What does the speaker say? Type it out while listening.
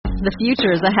The future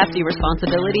is a hefty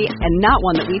responsibility and not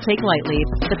one that we take lightly.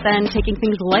 But then taking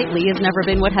things lightly has never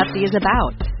been what Hefty is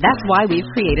about. That's why we've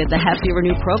created the Hefty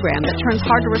Renew program that turns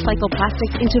hard-to-recycle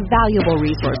plastics into valuable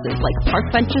resources like park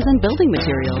benches and building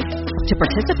materials. To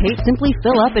participate, simply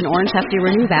fill up an orange Hefty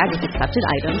Renew bag with accepted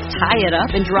items, tie it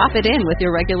up, and drop it in with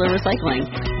your regular recycling.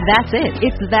 That's it.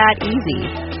 It's that easy.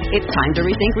 It's time to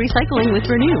rethink recycling with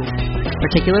Renew.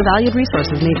 Particular valued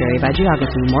resources may vary by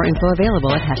geography. More info available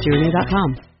at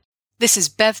heftyrenew.com. This is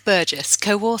Bev Burgess,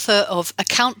 co-author of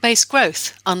Account-Based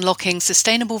Growth, Unlocking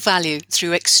Sustainable Value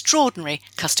Through Extraordinary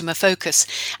Customer Focus.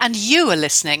 And you are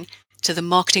listening to the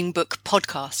Marketing Book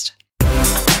Podcast.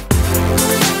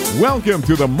 Welcome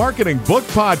to the Marketing Book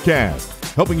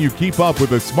Podcast, helping you keep up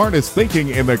with the smartest thinking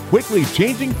in the quickly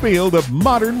changing field of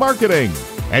modern marketing.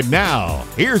 And now,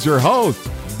 here's your host,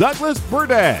 Douglas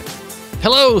Burdett.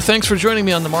 Hello, thanks for joining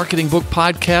me on the Marketing Book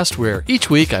Podcast, where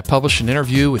each week I publish an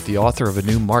interview with the author of a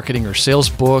new marketing or sales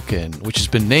book, and which has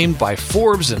been named by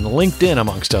Forbes and LinkedIn,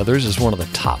 amongst others, as one of the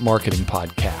top marketing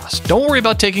podcasts. Don't worry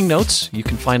about taking notes. You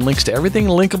can find links to everything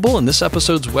linkable in this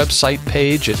episode's website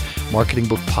page at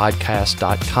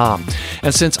marketingbookpodcast.com.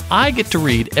 And since I get to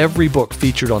read every book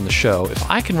featured on the show, if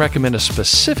I can recommend a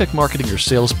specific marketing or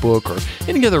sales book or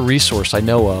any other resource I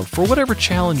know of for whatever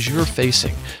challenge you're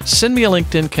facing, send me a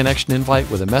LinkedIn connection invite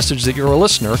with a message that you're a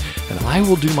listener, and I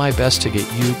will do my best to get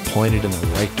you pointed in the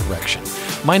right direction.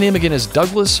 My name again is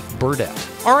Douglas Burdett.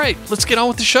 All right, let's get on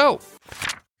with the show.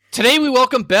 Today we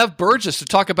welcome Bev Burgess to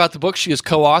talk about the book she has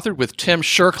co-authored with Tim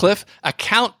Shercliffe,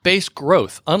 Account-Based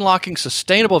Growth, Unlocking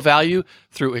Sustainable Value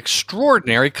Through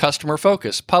Extraordinary Customer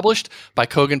Focus, published by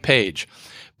Kogan Page.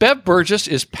 Bev Burgess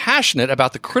is passionate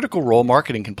about the critical role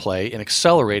marketing can play in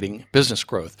accelerating business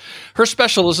growth. Her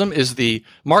specialism is the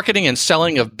marketing and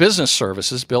selling of business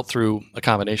services built through a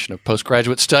combination of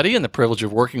postgraduate study and the privilege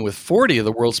of working with 40 of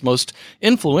the world's most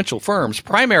influential firms,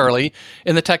 primarily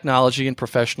in the technology and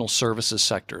professional services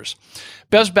sectors.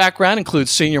 Bev's background includes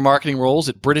senior marketing roles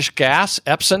at British Gas,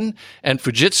 Epson, and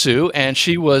Fujitsu, and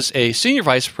she was a senior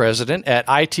vice president at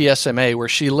ITSMA, where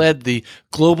she led the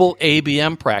global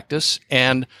ABM practice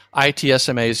and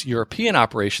ITSMA's European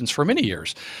operations for many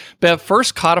years. Bev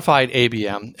first codified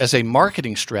ABM as a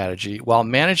marketing strategy while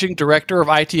managing director of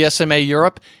ITSMA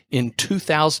Europe in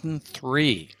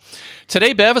 2003.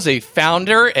 Today, Bev is a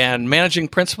founder and managing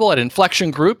principal at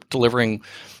Inflection Group, delivering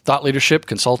thought leadership,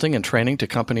 consulting, and training to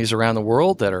companies around the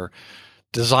world that are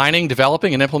designing,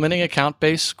 developing, and implementing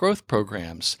account-based growth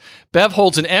programs. Bev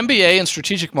holds an MBA in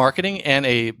strategic marketing and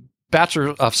a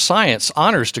Bachelor of Science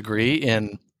honors degree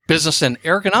in business and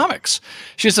ergonomics.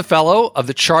 She is a fellow of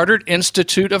the Chartered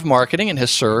Institute of Marketing and has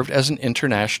served as an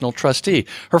international trustee.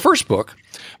 Her first book,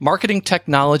 Marketing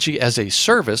Technology as a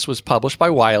Service, was published by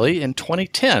Wiley in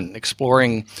 2010,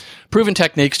 exploring proven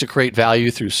techniques to create value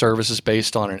through services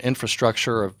based on an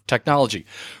infrastructure of technology.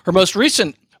 Her most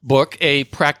recent book, A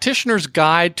Practitioner's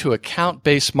Guide to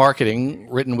Account-Based Marketing,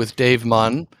 written with Dave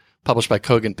Munn, published by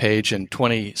Kogan Page in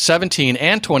 2017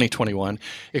 and 2021,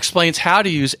 explains how to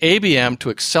use ABM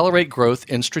to accelerate growth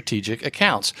in strategic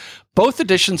accounts. Both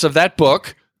editions of that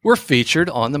book were featured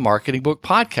on the Marketing Book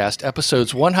Podcast,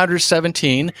 episodes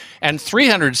 117 and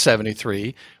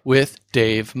 373 with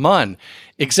Dave Munn.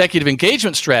 Executive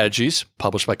Engagement Strategies,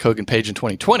 published by Kogan Page in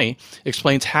 2020,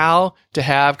 explains how to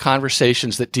have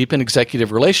conversations that deepen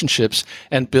executive relationships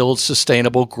and build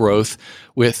sustainable growth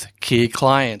with key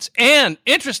clients. And,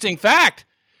 interesting fact,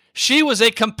 she was a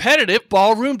competitive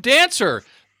ballroom dancer.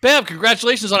 Bev,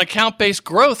 congratulations on account-based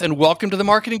growth and welcome to the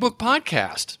Marketing Book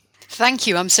Podcast. Thank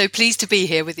you. I'm so pleased to be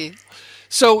here with you.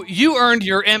 So you earned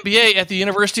your MBA at the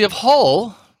University of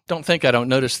Hull. Don't think I don't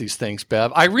notice these things,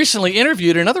 Bev. I recently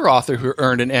interviewed another author who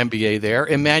earned an MBA there,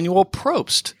 Emmanuel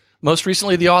Probst, most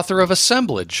recently the author of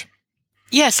Assemblage.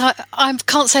 Yes, I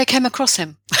can't say I came across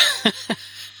him.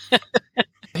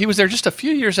 He was there just a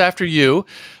few years after you,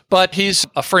 but he's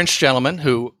a French gentleman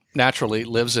who naturally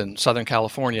lives in Southern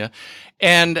California,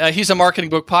 and he's a Marketing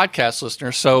Book Podcast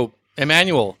listener. So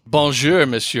Emmanuel, bonjour,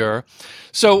 monsieur.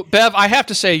 So, Bev, I have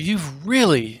to say, you've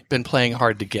really been playing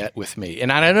hard to get with me.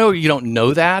 And I know you don't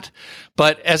know that,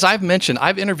 but as I've mentioned,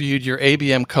 I've interviewed your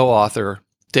ABM co-author,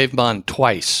 Dave Munn,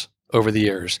 twice over the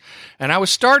years. And I was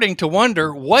starting to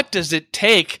wonder, what does it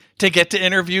take to get to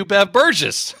interview Bev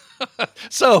Burgess?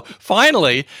 So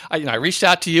finally, I reached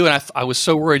out to you, and I was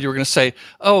so worried you were going to say,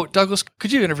 oh, Douglas,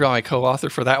 could you interview my co-author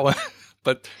for that one?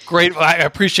 But great. I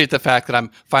appreciate the fact that I'm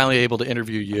finally able to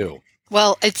interview you.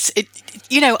 Well,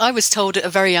 I was told at a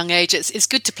very young age, it's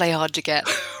good to play hard to get.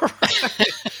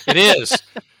 It is.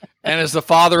 And as the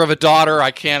father of a daughter, I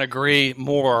can't agree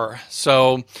more.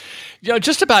 So,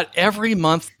 just about every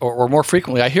month or more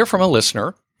frequently, I hear from a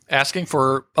listener, asking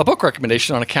for a book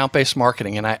recommendation on account-based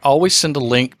marketing, and I always send a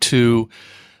link to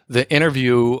the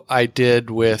interview I did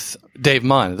with Dave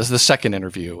Munn. This is the second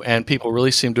interview, and people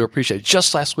really seem to appreciate it.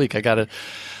 Just last week, I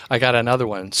got another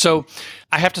one. So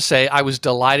I have to say, I was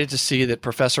delighted to see that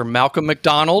Professor Malcolm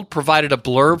McDonald provided a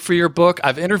blurb for your book.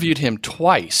 I've interviewed him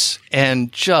twice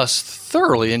and just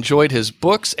thoroughly enjoyed his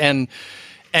books and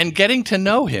getting to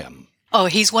know him. Oh,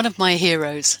 he's one of my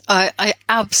heroes. I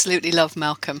absolutely love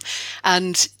Malcolm.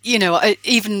 And,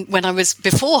 even when I was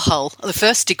before Hull, the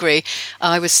first degree,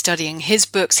 I was studying his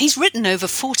books. He's written over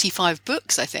 45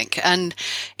 books, I think, and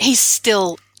he's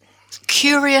still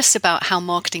curious about how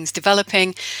marketing's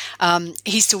developing.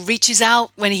 He still reaches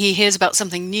out when he hears about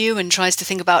something new and tries to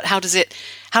think about how does it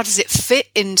fit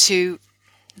into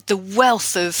the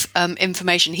wealth of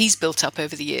information he's built up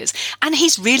over the years. And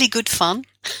he's really good fun.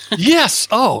 Yes.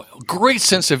 Oh, great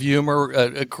sense of humor,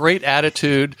 a great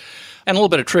attitude, and a little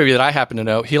bit of trivia that I happen to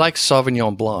know. He likes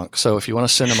Sauvignon Blanc. So if you want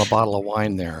to send him a bottle of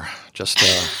wine there, just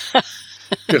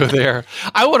go there.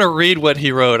 I want to read what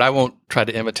he wrote. I won't try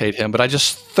to imitate him, but I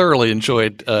just thoroughly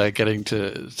enjoyed getting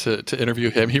to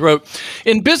interview him. He wrote,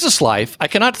 "In business life, I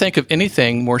cannot think of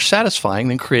anything more satisfying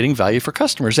than creating value for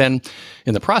customers and,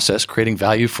 in the process, creating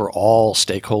value for all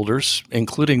stakeholders,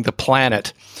 including the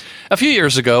planet. A few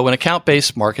years ago, when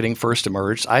account-based marketing first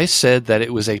emerged, I said that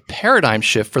it was a paradigm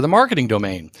shift for the marketing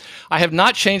domain. I have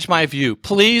not changed my view.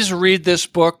 Please read this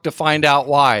book to find out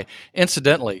why.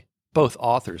 Incidentally, both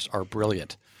authors are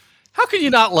brilliant." How can you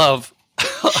not love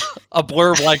a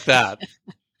blurb like that?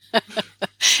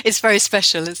 It's very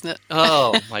special, isn't it?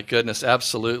 Oh, my goodness.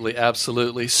 Absolutely.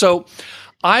 Absolutely. So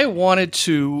I wanted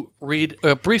to read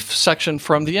a brief section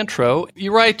from the intro.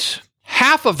 You write,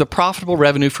 "Half of the profitable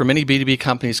revenue for many B2B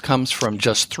companies comes from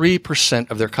just 3%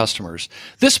 of their customers.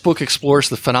 This book explores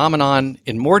the phenomenon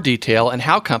in more detail and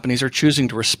how companies are choosing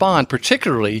to respond,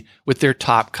 particularly with their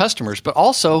top customers, but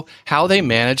also how they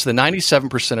manage the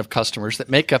 97% of customers that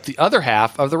make up the other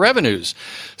half of the revenues.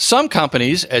 Some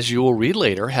companies, as you will read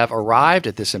later, have arrived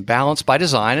at this imbalance by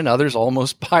design and others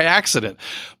almost by accident.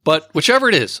 But whichever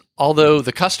it is, although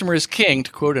the customer is king,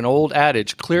 to quote an old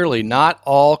adage, clearly not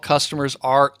all customers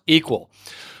are equal.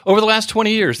 Over the last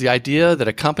 20 years, the idea that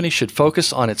a company should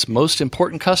focus on its most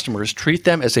important customers, treat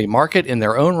them as a market in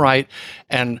their own right,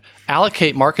 and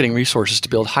allocate marketing resources to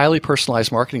build highly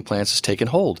personalized marketing plans has taken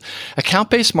hold.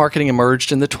 Account-based marketing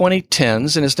emerged in the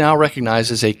 2010s and is now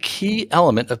recognized as a key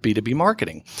element of B2B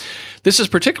marketing. This is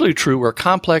particularly true where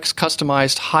complex,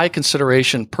 customized,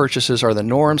 high-consideration purchases are the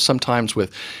norm, sometimes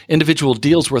with individual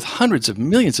deals worth hundreds of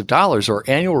millions of dollars or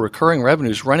annual recurring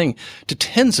revenues running to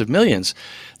tens of millions.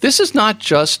 This is not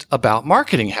just about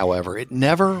marketing, however. It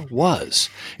never was.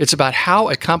 It's about how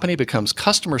a company becomes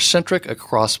customer-centric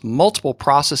across multiple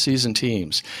processes and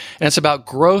teams. And it's about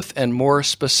growth and, more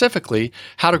specifically,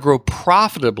 how to grow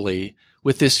profitably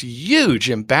with this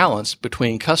huge imbalance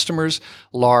between customers,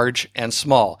 large and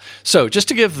small. So just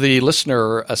to give the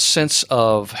listener a sense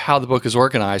of how the book is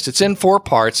organized, it's in 4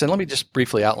 parts, and let me just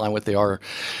briefly outline what they are.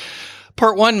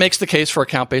 Part 1 makes the case for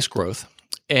account-based growth.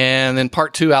 And then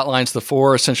part 2 outlines the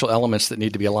 4 essential elements that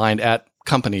need to be aligned at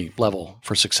company level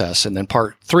for success. And then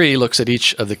part 3 looks at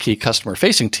each of the key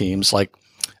customer-facing teams like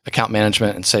account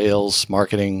management and sales,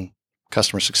 marketing,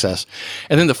 customer success.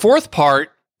 And then the 4th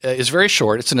part is very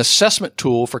short. It's an assessment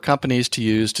tool for companies to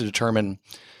use to determine,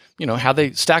 how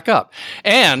they stack up.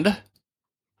 And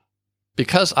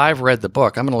because I've read the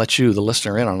book, I'm going to let you, the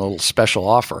listener, in on a little special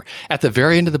offer. At the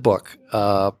very end of the book,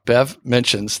 Bev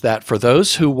mentions that for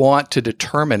those who want to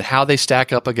determine how they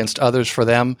stack up against others, for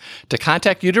them to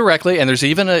contact you directly, and there's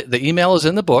even the email is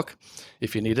in the book.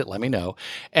 If you need it, let me know.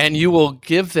 And you will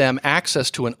give them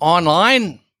access to an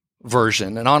online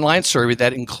version, an online survey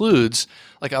that includes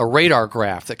like a radar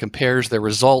graph that compares their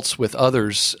results with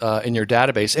others in your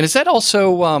database. And is that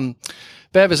also,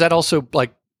 Bev, is that also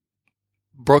like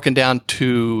broken down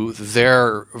to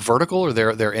their vertical or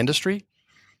their industry?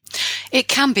 It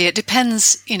can be. It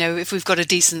depends, if we've got a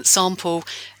decent sample,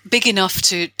 big enough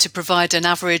to provide an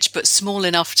average, but small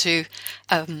enough to,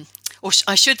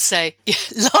 I should say,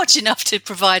 large enough to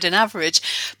provide an average,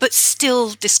 but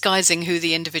still disguising who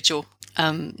the individual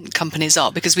companies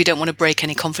are, because we don't want to break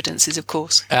any confidences, of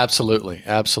course. Absolutely.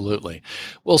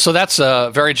 Well, so that's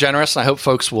very generous. I hope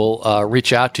folks will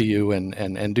reach out to you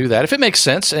and do that if it makes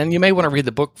sense. And you may want to read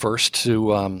the book first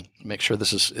to make sure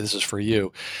this is for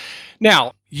you.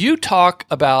 Now, you talk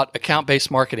about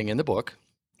account-based marketing in the book,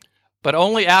 but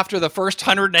only after the first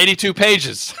 182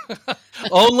 pages.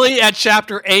 Only at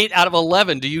chapter 8 out of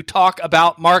 11 do you talk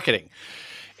about marketing.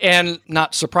 And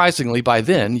not surprisingly, by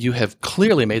then, you have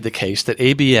clearly made the case that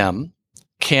ABM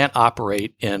can't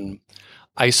operate in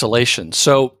isolation.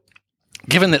 So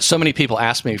given that so many people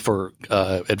ask me for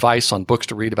advice on books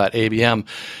to read about ABM,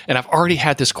 and I've already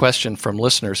had this question from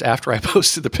listeners after I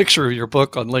posted the picture of your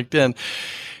book on LinkedIn,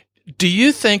 do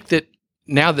you think that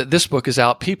now that this book is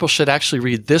out, people should actually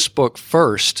read this book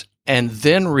first and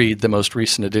then read the most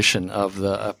recent edition of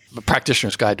the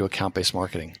Practitioner's Guide to Account-Based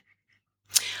Marketing?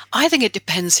 I think it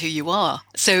depends who you are.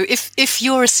 So if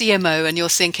you're a CMO and you're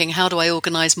thinking, how do I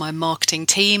organize my marketing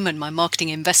team and my marketing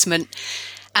investment?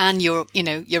 And you're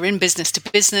in business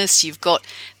to business, you've got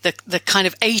the kind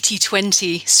of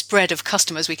 80-20 spread of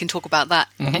customers. We can talk about that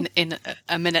in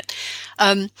a minute.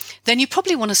 Then you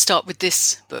probably want to start with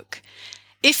this book.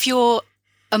 If you're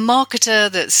a marketer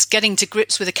that's getting to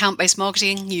grips with account-based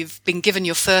marketing, you've been given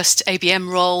your first ABM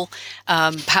role,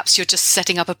 perhaps you're just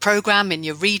setting up a program in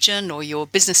your region or your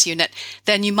business unit,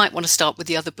 then you might want to start with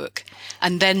the other book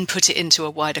and then put it into a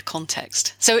wider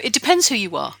context. So it depends who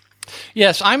you are.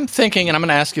 Yes, I'm thinking, and I'm going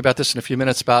to ask you about this in a few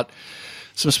minutes, about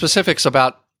some specifics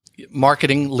about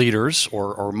marketing leaders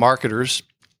or marketers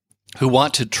who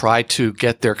want to try to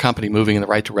get their company moving in the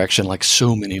right direction, like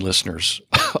so many listeners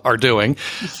are doing.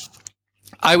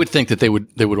 I would think that they would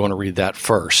want to read that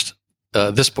first,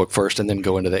 this book first, and then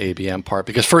go into the ABM part,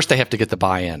 because first they have to get the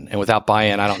buy-in. And without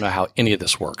buy-in, I don't know how any of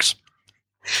this works.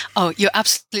 Oh, you're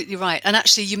absolutely right. And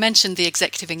actually, you mentioned the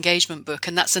executive engagement book,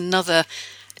 and that's another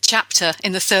chapter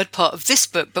in the third part of this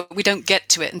book, but we don't get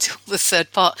to it until the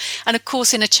third part. And of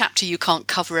course, in a chapter, you can't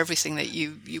cover everything that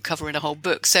you cover in a whole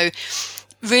book. So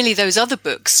really, those other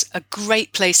books are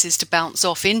great places to bounce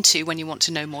off into when you want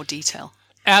to know more detail.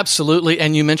 Absolutely.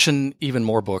 And you mentioned even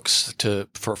more books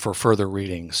for further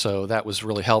reading. So that was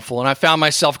really helpful. And I found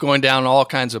myself going down all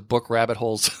kinds of book rabbit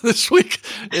holes this week,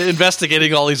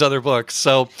 investigating all these other books.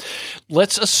 So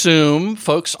let's assume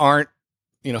folks aren't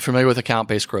familiar with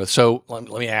account-based growth. So let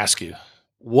me ask you,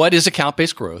 what is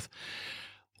account-based growth?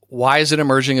 Why is it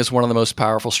emerging as one of the most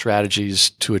powerful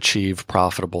strategies to achieve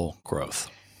profitable growth?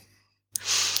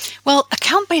 Well,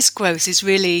 account-based growth is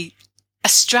really a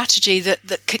strategy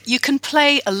that you can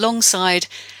play alongside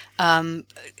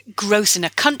growth in a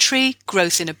country,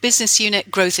 growth in a business unit,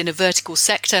 growth in a vertical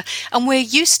sector. And we're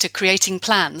used to creating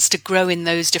plans to grow in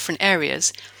those different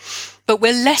areas. But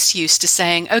we're less used to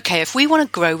saying, okay, if we want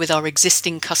to grow with our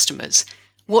existing customers,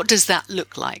 what does that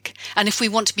look like? And if we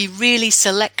want to be really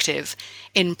selective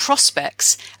in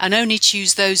prospects and only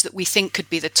choose those that we think could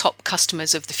be the top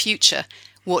customers of the future,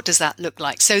 what does that look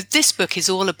like? So this book is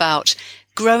all about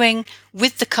growing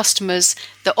with the customers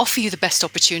that offer you the best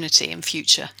opportunity in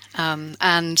future,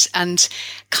 and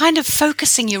kind of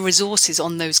focusing your resources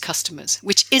on those customers,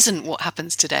 which isn't what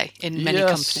happens today in many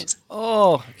companies.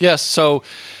 Oh, yes. So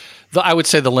I would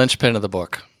say the linchpin of the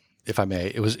book, if I may,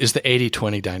 is the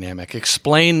 80-20 dynamic.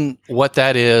 Explain what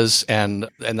that is and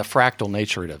the fractal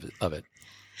nature of it.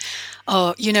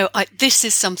 Oh, this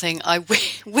is something I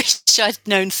wish I'd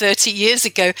known 30 years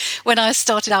ago when I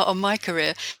started out on my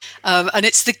career. And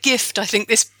it's the gift I think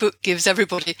this book gives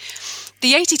everybody.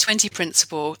 The 80-20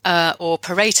 principle, or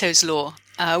Pareto's law,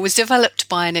 was developed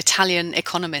by an Italian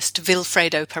economist,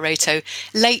 Vilfredo Pareto,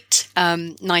 late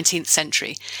 19th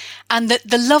century. And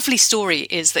the lovely story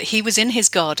is that he was in his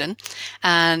garden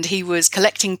and he was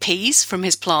collecting peas from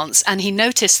his plants, and he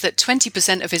noticed that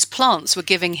 20% of his plants were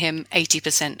giving him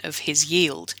 80% of his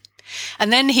yield.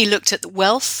 And then he looked at the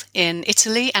wealth in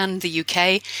Italy and the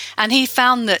UK, and he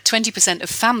found that 20% of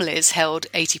families held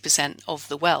 80% of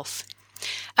the wealth.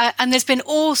 And there's been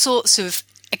all sorts of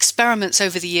experiments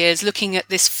over the years looking at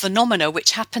this phenomena,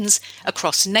 which happens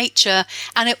across nature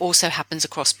and it also happens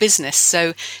across business.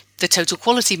 So the total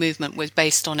quality movement was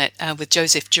based on it with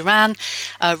Joseph Duran.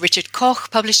 Richard Koch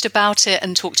published about it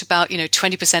and talked about,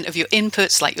 20% of your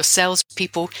inputs, like your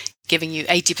salespeople, giving you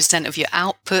 80% of your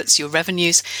outputs, your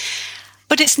revenues.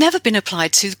 But it's never been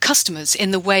applied to customers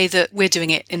in the way that we're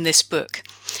doing it in this book.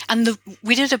 And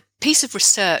we did a piece of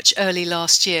research early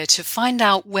last year to find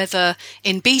out whether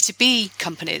in B2B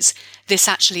companies this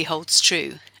actually holds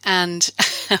true. And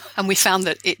we found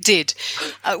that it did.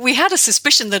 We had a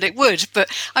suspicion that it would, but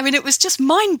it was just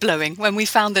mind-blowing when we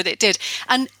found that it did.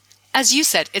 And as you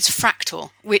said, it's fractal,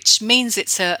 which means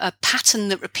it's a pattern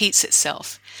that repeats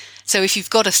itself. So if you've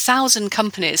got 1,000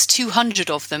 companies, 200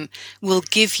 of them will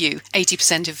give you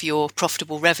 80% of your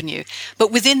profitable revenue.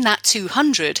 But within that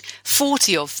 200,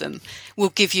 40 of them will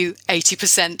give you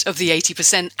 80% of the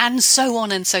 80%, and so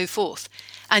on and so forth.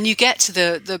 And you get to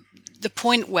the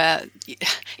point where,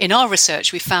 in our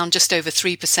research, we found just over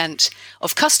 3%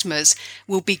 of customers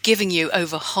will be giving you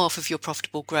over half of your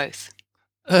profitable growth.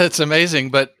 It's amazing.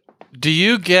 But do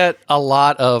you get a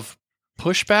lot of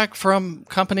pushback from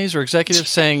companies or executives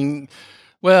saying,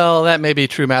 Well, that may be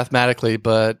true mathematically,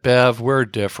 but Bev, we're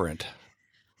different.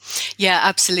 Yeah,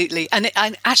 absolutely. And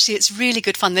actually, it's really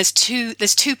good fun. There's two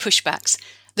pushbacks.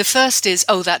 The first is,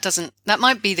 that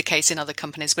might be the case in other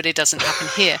companies, but it doesn't happen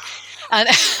here.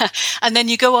 And then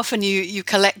you go off and you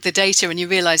collect the data and you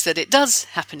realize that it does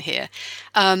happen here.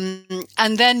 And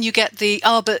then you get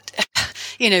but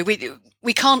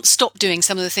we can't stop doing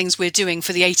some of the things we're doing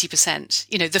for the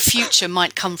 80%. The future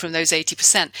might come from those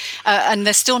 80%. And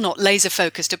they're still not laser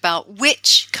focused about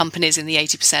which companies in the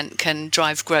 80% can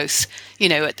drive growth,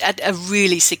 at a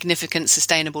really significant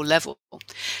sustainable level.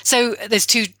 So there's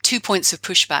two points of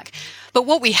pushback. But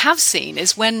what we have seen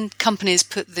is when companies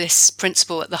put this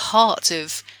principle at the heart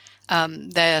of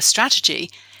their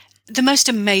strategy, the most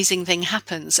amazing thing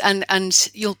happens. And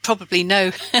you'll probably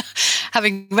know,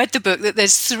 having read the book, that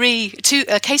there's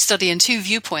a case study and 2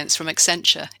 viewpoints from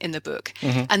Accenture in the book.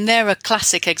 Mm-hmm. And they're a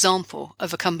classic example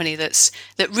of a company that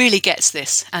really gets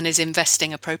this and is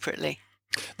investing appropriately.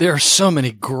 There are so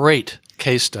many great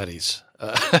case studies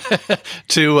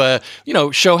to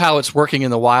show how it's working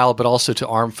in the wild, but also to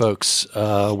arm folks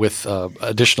with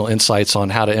additional insights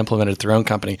on how to implement it at their own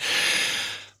company.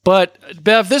 But,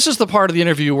 Bev, this is the part of the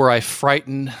interview where I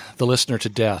frighten the listener to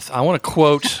death. I want to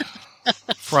quote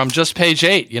from just page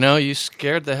 8. You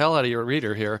scared the hell out of your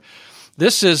reader here.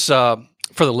 This is for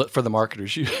the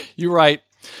marketers. You write,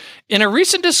 in a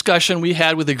recent discussion we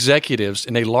had with executives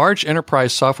in a large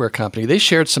enterprise software company, they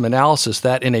shared some analysis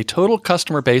that in a total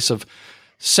customer base of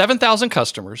 7,000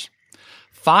 customers,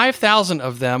 5,000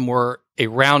 of them were a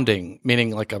rounding,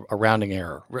 meaning like a rounding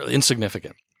error, really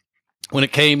insignificant, when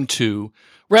it came to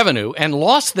revenue, and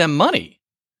lost them money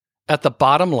at the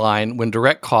bottom line when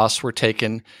direct costs were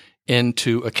taken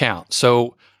into account.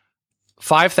 So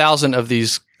 5,000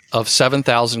 of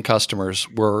 7,000 customers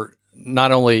were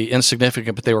not only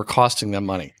insignificant, but they were costing them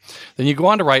money. Then you go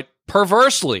on to write,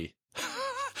 perversely,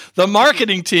 the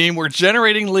marketing team were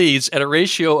generating leads at a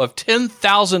ratio of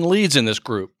 10,000 leads in this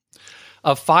group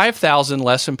of 5,000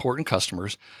 less important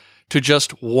customers to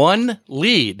just 1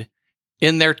 lead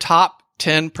in their top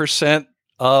 10%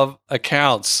 of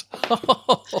accounts.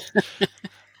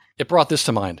 It brought this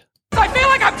to mind. I feel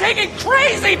like I'm taking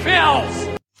crazy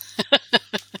pills!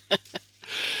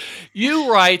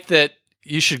 You write that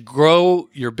you should grow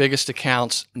your biggest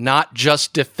accounts, not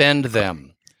just defend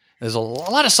them. There's a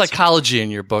lot of psychology in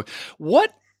your book.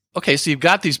 So you've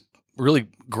got these really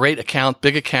great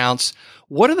big accounts.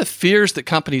 What are the fears that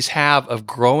companies have of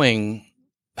growing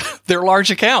their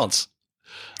large accounts?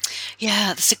 Yeah,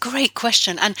 that's a great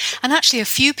question. And actually a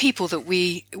few people that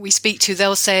we speak to,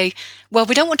 they'll say, well,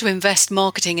 we don't want to invest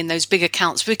marketing in those big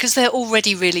accounts because they're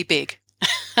already really big.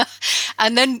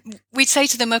 And then we'd say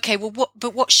to them, okay, well,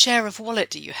 what share of wallet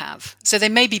do you have? So they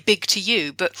may be big to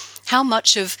you, but how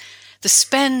much of the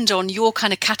spend on your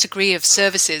kind of category of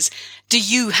services do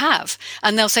you have?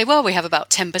 And they'll say, well, we have about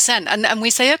 10%. And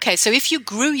we say, okay, so if you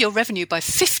grew your revenue by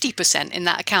 50% in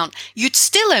that account, you'd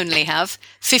still only have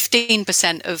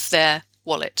 15% of their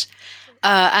wallet.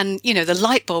 And, the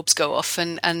light bulbs go off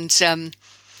and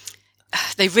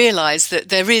they realize that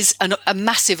there is a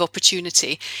massive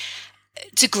opportunity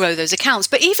to grow those accounts.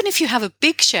 But even if you have a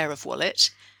big share of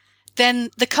wallet, then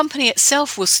the company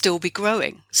itself will still be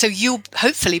growing. So you'll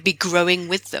hopefully be growing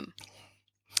with them.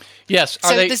 Yes.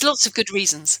 There's lots of good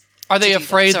reasons. Are they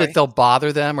afraid that they'll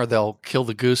bother them or they'll kill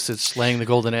the goose that's laying the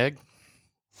golden egg?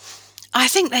 I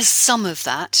think there's some of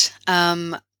that.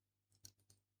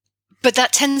 But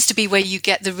that tends to be where you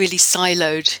get the really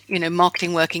siloed,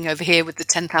 marketing working over here with the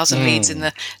 10,000 leads in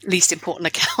the least important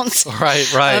accounts. Right.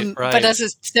 But as I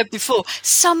said before,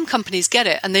 some companies get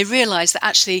it and they realize that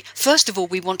actually, first of all,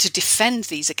 we want to defend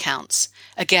these accounts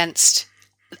against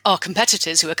our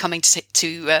competitors who are coming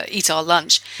to eat our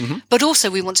lunch, but also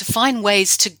we want to find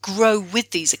ways to grow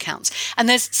with these accounts. And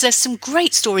there's some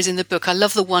great stories in the book. I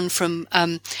love the one from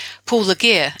Paul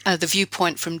Laguerre, the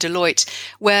viewpoint from Deloitte,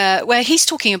 where he's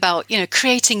talking about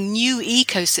creating new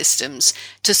ecosystems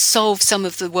to solve some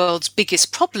of the world's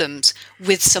biggest problems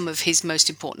with some of his most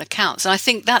important accounts. And I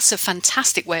think that's a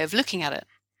fantastic way of looking at it.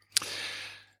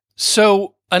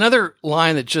 So another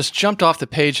line that just jumped off the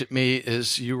page at me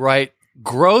is you write,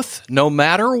 growth, no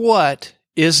matter what,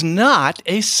 is not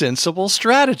a sensible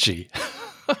strategy.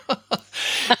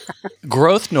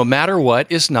 Growth, no matter what,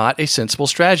 is not a sensible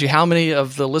strategy. How many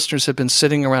of the listeners have been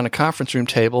sitting around a conference room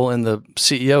table and the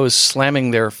CEO is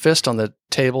slamming their fist on the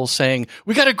table saying,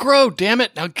 we got to grow, damn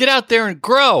it. Now get out there and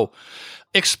grow.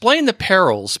 Explain the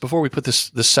perils, before we put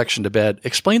this section to bed,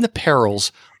 explain the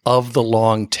perils of the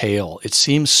long tail. It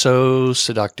seems so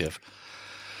seductive.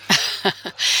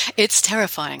 It's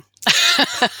terrifying.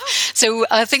 So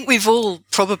I think we've all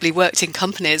probably worked in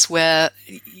companies where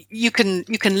you can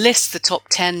list the top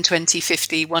 10, 20,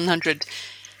 50, 100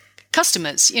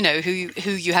 customers,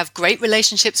 who you have great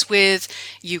relationships with,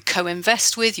 you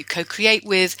co-invest with, you co-create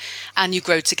with, and you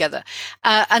grow together.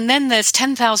 And then there's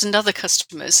 10,000 other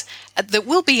customers that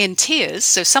will be in tiers.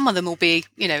 So some of them will be,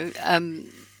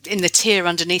 in the tier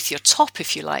underneath your top,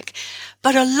 if you like.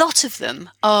 But a lot of them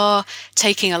are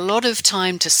taking a lot of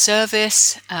time to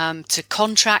service, to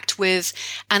contract with,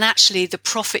 and actually the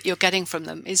profit you're getting from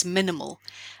them is minimal.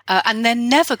 And they're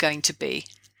never going to be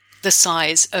the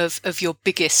size of your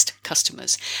biggest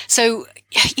customers. So,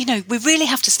 we really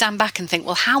have to stand back and think,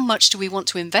 well, how much do we want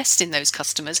to invest in those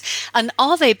customers? And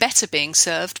are they better being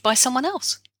served by someone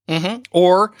else? Mm-hmm.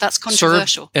 Or that's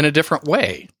controversial. Served in a different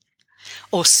way.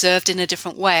 Or served in a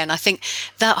different way. And I think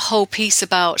that whole piece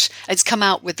about, it's come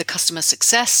out with the customer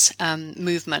success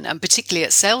movement, and particularly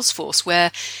at Salesforce,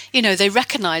 where, they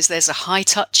recognize there's a high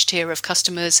touch tier of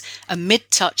customers, a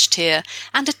mid touch tier,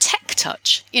 and a tech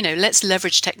touch. Let's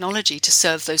leverage technology to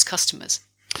serve those customers.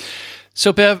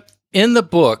 So Bev, in the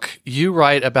book, you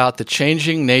write about the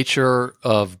changing nature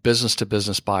of business to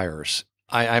business buyers.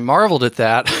 I marveled at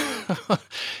that,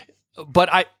 but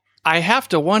I have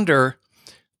to wonder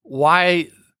why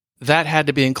that had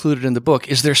to be included in the book.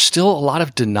 Is there still a lot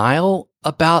of denial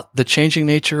about the changing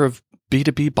nature of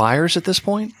B2B buyers at this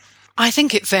point? I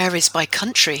think it varies by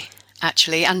country,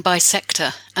 actually, and by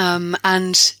sector.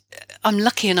 And I'm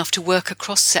lucky enough to work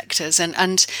across sectors.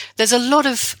 And there's a lot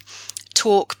of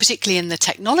talk, particularly in the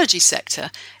technology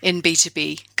sector in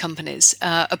B2B companies,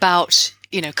 about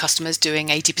customers doing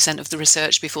 80% of the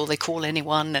research before they call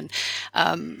anyone,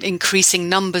 and increasing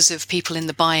numbers of people in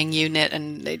the buying unit,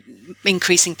 and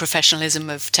increasing professionalism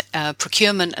of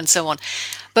procurement and so on.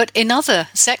 But in other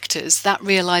sectors, that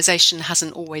realization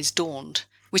hasn't always dawned,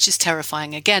 which is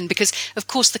terrifying again, because of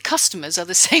course the customers are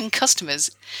the same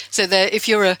customers. So if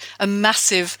you're a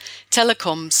massive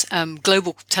telecoms,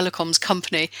 global telecoms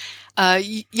company,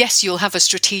 yes, you'll have a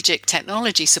strategic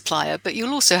technology supplier, but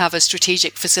you'll also have a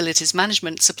strategic facilities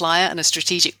management supplier and a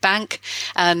strategic bank,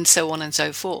 and so on and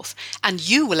so forth. And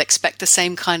you will expect the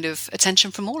same kind of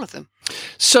attention from all of them.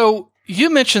 So you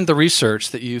mentioned the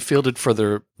research that you fielded for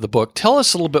the book. Tell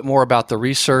us a little bit more about the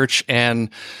research and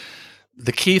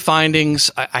the key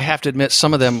findings. I have to admit,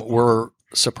 some of them were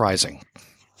surprising.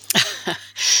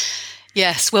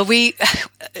 Yes. Well,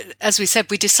 as we said,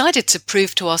 we decided to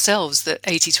prove to ourselves that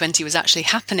 80-20 was actually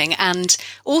happening, and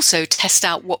also test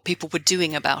out what people were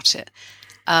doing about it.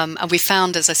 And we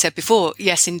found, as I said before,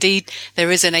 yes, indeed, there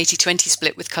is an 80-20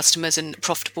 split with customers and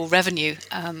profitable revenue.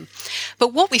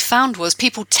 But what we found was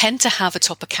people tend to have a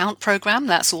top account program.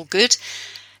 That's all good.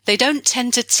 They don't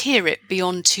tend to tier it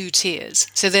beyond 2 tiers.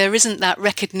 So there isn't that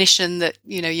recognition that,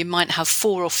 you might have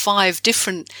 4 or 5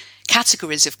 different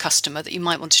categories of customer that you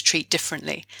might want to treat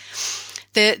differently.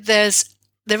 There's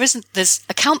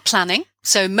account planning.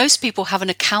 So most people have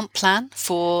an account plan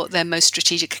for their most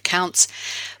strategic accounts,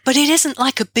 but it isn't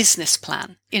like a business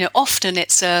plan. Often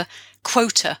it's a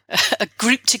quota, a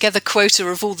grouped together quota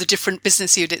of all the different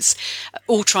business units,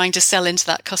 all trying to sell into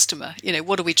that customer.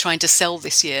 What are we trying to sell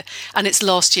this year? And it's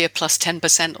last year plus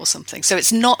 10% or something. So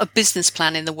it's not a business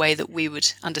plan in the way that we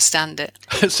would understand it.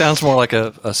 It sounds more like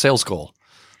a sales goal.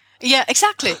 Yeah,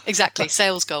 exactly.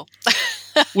 Sales goal.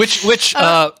 Which,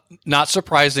 not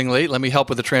surprisingly, let me help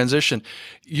with the transition.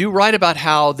 You write about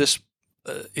how this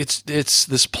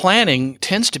planning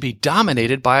tends to be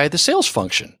dominated by the sales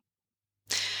function.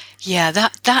 Yeah,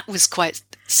 that was quite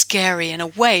scary in a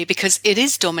way, because it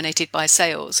is dominated by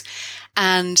sales,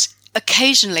 and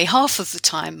occasionally, half of the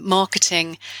time,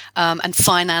 marketing and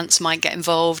finance might get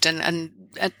involved, and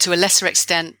to a lesser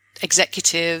extent,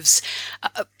 executives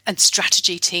and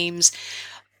strategy teams.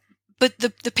 But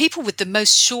the people with the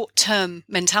most short-term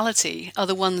mentality are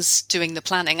the ones doing the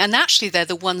planning. And actually, they're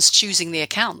the ones choosing the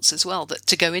accounts as well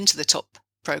to go into the top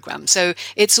program. So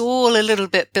it's all a little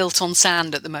bit built on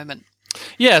sand at the moment.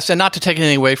 Yes, and not to take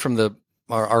anything away from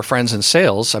our friends in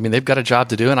sales. I mean, they've got a job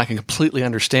to do, and I can completely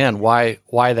understand why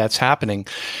that's happening.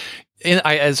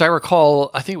 As I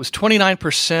recall, I think it was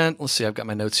 29%. Let's see, I've got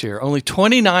my notes here. Only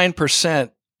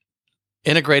 29%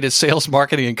 integrated sales,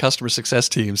 marketing, and customer success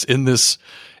teams in this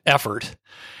effort.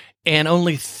 And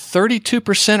only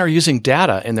 32% are using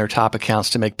data in their top accounts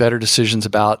to make better decisions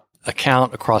about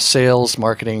account across sales,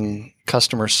 marketing,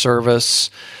 customer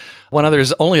service. One other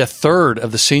is only a third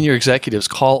of the senior executives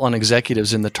call on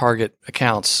executives in the target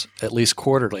accounts at least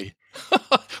quarterly,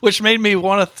 which made me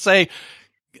want to say,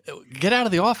 get out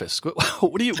of the office.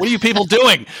 What are you people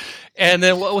doing? And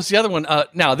then what was the other one?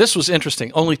 Now, this was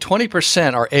interesting. Only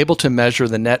 20% are able to measure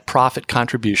the net profit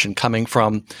contribution coming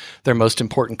from their most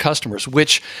important customers,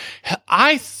 which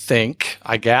I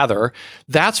gather,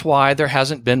 that's why there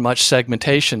hasn't been much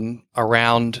segmentation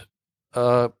around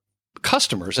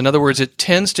customers. In other words, it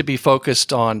tends to be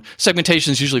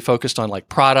segmentation is usually focused on like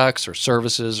products or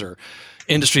services or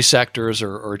industry sectors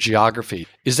or geography.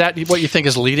 Is that what you think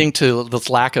is leading to the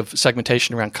lack of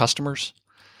segmentation around customers?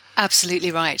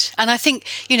 Absolutely right. And I think,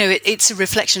 it's a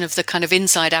reflection of the kind of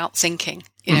inside out thinking,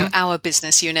 our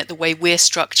business unit, the way we're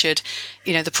structured,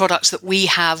 the products that we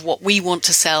have, what we want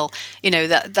to sell,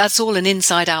 that's all an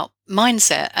inside out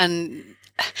mindset. And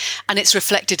it's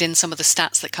reflected in some of the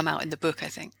stats that come out in the book, I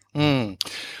think. Well,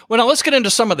 now let's get into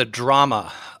some of the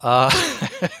drama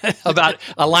about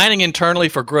aligning internally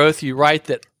for growth. You write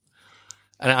that,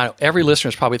 and every listener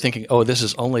is probably thinking, oh, this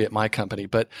is only at my company,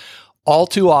 but all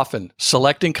too often,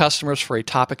 selecting customers for a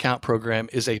top account program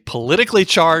is a politically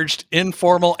charged,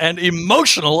 informal, and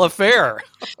emotional affair.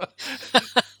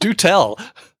 Do tell.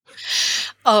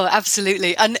 Oh,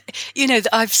 absolutely. And,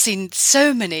 I've seen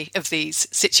so many of these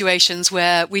situations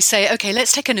where we say, okay,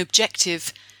 let's take an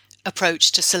objective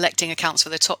approach to selecting accounts for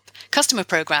the top customer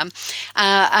program.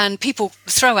 And people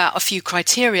throw out a few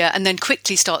criteria and then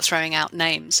quickly start throwing out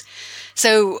names.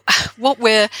 So what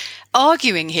we're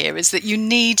arguing here is that you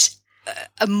need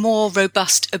a more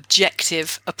robust,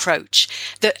 objective approach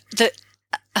that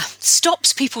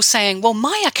stops people saying, well,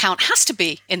 my account has to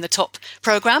be in the top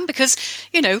program because,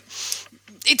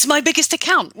 it's my biggest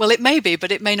account. Well, it may be,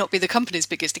 but it may not be the company's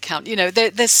biggest account.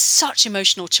 There's such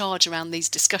emotional charge around these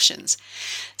discussions.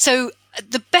 So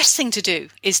the best thing to do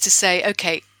is to say,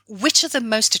 okay, which are the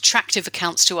most attractive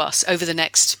accounts to us over the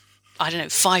next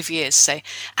 5 years, say,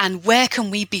 and where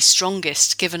can we be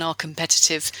strongest given our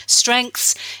competitive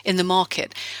strengths in the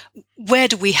market? Where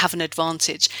do we have an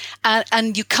advantage?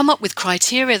 And you come up with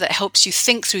criteria that helps you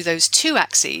think through those two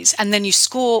axes, and then you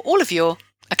score all of your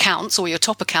accounts or your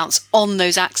top accounts on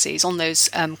those axes, on those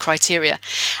criteria,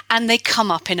 and they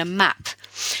come up in a map.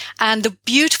 And the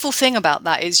beautiful thing about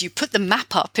that is you put the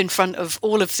map up in front of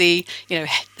all of the, the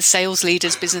sales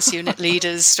leaders, business unit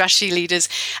leaders, strategy leaders,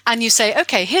 and you say,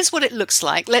 okay, here's what it looks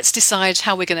like. Let's decide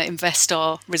how we're going to invest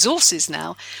our resources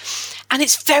now. And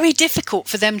it's very difficult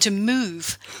for them to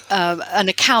move an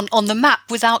account on the map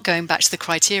without going back to the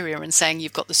criteria and saying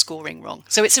you've got the scoring wrong.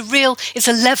 So it's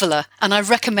a leveler, and I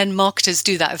recommend marketers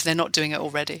do that if they're not doing it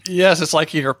already. Yes, it's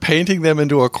like you're painting them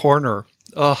into a corner.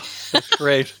 Oh, that's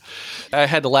great. I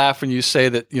had to laugh when you say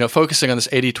that, focusing on this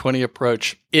 80-20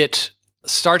 approach, it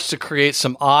starts to create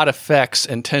some odd effects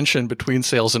and tension between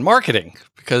sales and marketing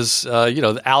because,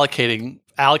 allocating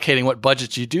what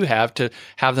budgets you do have to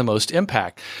have the most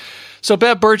impact. So,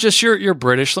 Bev Burgess, you're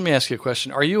British. Let me ask you a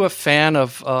question. Are you a fan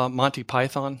of Monty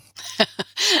Python?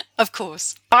 Of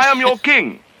course. I am your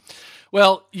king.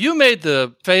 Well, you made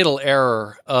the fatal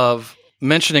error of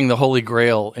mentioning the Holy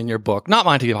Grail in your book, not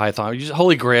Monty Python, you just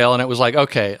Holy Grail, and it was like,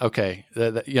 okay,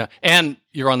 and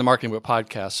you're on the Marketing Book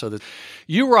podcast, so that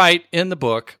you write in the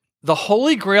book, the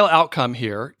Holy Grail outcome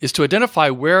here is to identify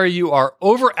where you are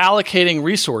over-allocating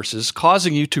resources,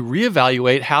 causing you to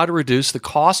reevaluate how to reduce the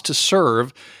cost to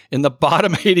serve in the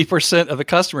bottom 80% of the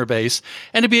customer base,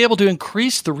 and to be able to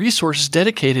increase the resources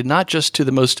dedicated not just to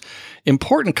the most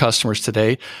important customers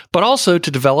today, but also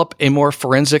to develop a more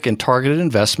forensic and targeted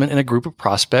investment in a group of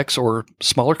prospects or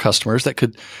smaller customers that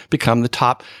could become the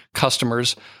top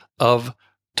customers of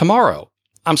tomorrow.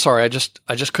 I'm sorry, I just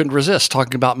couldn't resist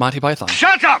talking about Monty Python.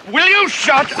 Shut up! Will you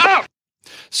shut up?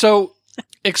 So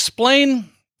explain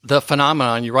the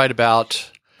phenomenon you write about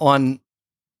on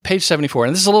page 74.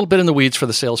 And this is a little bit in the weeds for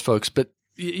the sales folks, but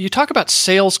you talk about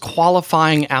sales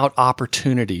qualifying out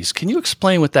opportunities. Can you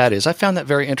explain what that is? I found that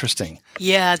very interesting.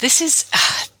 Yeah, this is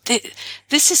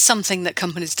something that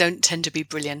companies don't tend to be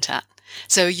brilliant at.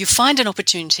 So you find an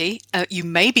opportunity, you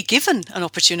may be given an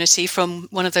opportunity from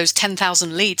one of those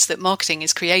 10,000 leads that marketing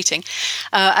is creating,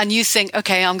 and you think,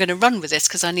 okay, I'm going to run with this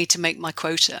because I need to make my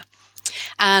quota.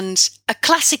 And a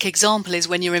classic example is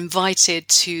when you're invited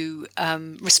to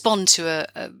respond to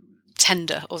a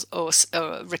tender or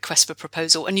a request for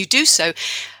proposal, and you do so,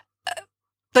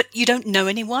 but you don't know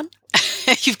anyone.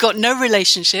 You've got no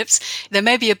relationships. There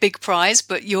may be a big prize,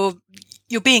 but you're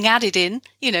being added in,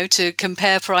 to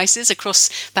compare prices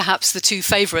across perhaps the two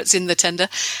favorites in the tender.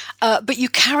 But you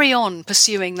carry on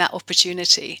pursuing that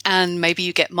opportunity, and maybe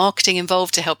you get marketing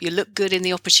involved to help you look good in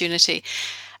the opportunity.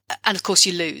 And of course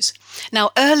you lose.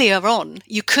 Now, earlier on,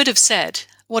 you could have said,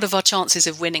 What are our chances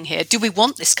of winning here? Do we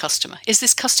want this customer? Is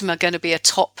this customer going to be a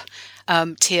top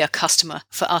tier customer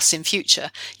for us in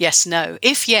future? Yes, no.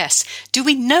 If yes, do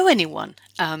we know anyone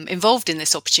involved in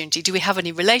this opportunity? Do we have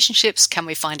any relationships? Can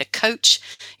we find a coach?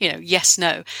 Yes,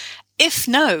 no. If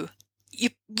no, you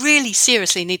really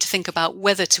seriously need to think about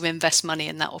whether to invest money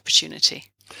in that opportunity.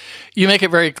 You make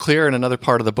it very clear in another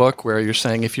part of the book where you're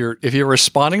saying if you're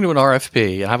responding to an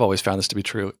RFP, and I've always found this to be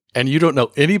true, and you don't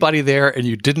know anybody there and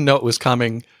you didn't know it was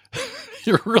coming,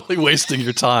 you're really wasting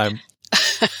your time.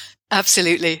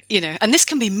 Absolutely. And this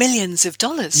can be millions of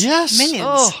dollars. Yes.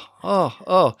 Millions.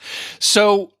 Oh.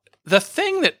 So the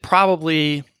thing that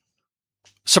probably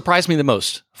surprised me the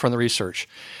most from the research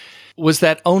was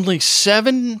that only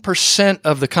 7%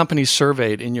 of the companies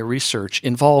surveyed in your research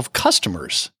involve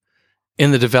customers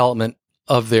in the development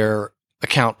of their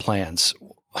account plans.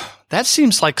 That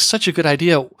seems like such a good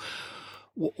idea.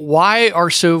 Why are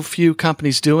so few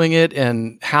companies doing it,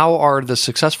 and how are the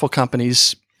successful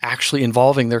companies actually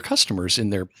involving their customers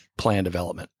in their plan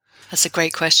development? That's a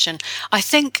great question. I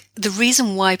think the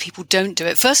reason why people don't do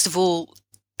it, first of all,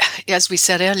 as we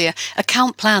said earlier,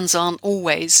 account plans aren't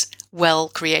always well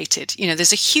created.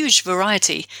 There's a huge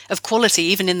variety of quality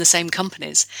even in the same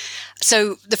companies.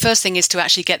 So the first thing is to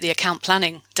actually get the account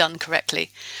planning done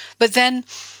correctly. But then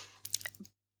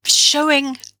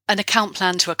showing an account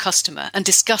plan to a customer and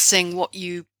discussing what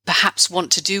you perhaps want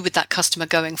to do with that customer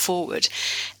going forward,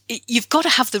 you've got to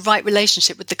have the right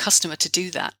relationship with the customer to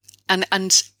do that.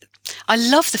 And I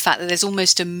love the fact that there's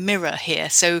almost a mirror here.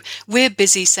 So we're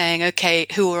busy saying, okay,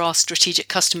 who are our strategic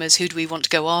customers? Who do we want to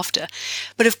go after?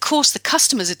 But of course, the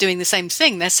customers are doing the same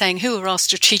thing. They're saying, who are our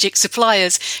strategic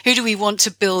suppliers? Who do we want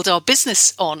to build our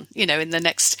business on, in the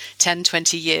next 10,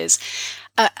 20 years?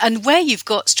 And where you've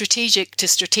got strategic to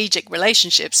strategic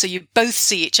relationships, so you both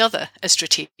see each other as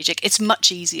strategic, it's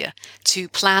much easier to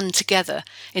plan together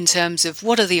in terms of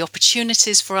what are the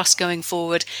opportunities for us going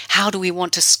forward? How do we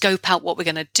want to scope out what we're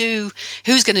going to do?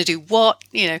 Who's going to do what?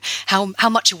 How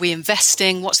much are we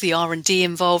investing? What's the R&D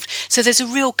involved? So there's a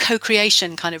real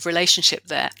co-creation kind of relationship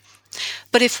there.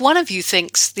 But if one of you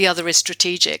thinks the other is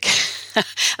strategic,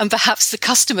 and perhaps the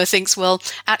customer thinks, well,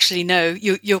 actually, no,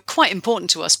 you're quite important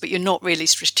to us, but you're not really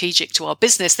strategic to our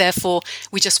business. Therefore,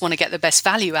 we just want to get the best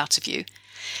value out of you.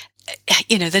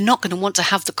 They're not going to want to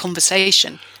have the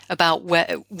conversation about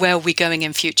where are we going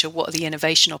in future? What are the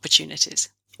innovation opportunities?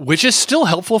 Which is still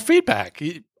helpful feedback,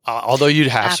 although you'd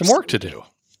have some work to do.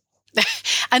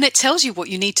 And it tells you what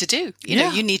you need to do.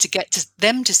 You need to get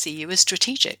them to see you as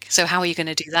strategic. So how are you going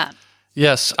to do that?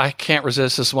 Yes, I can't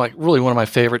resist. This is really one of my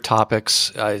favorite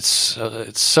topics. It's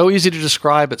so easy to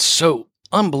describe, but so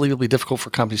unbelievably difficult for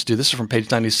companies to do. This is from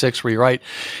page 96, where you write,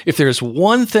 if there is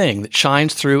one thing that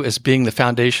shines through as being the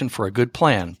foundation for a good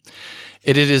plan,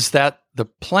 it is that the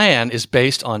plan is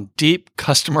based on deep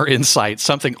customer insight,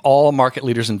 something all market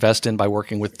leaders invest in by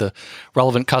working with the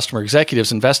relevant customer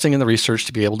executives, investing in the research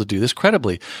to be able to do this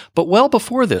credibly. But well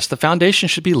before this, the foundation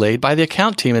should be laid by the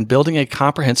account team in building a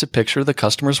comprehensive picture of the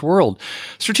customer's world.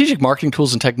 Strategic marketing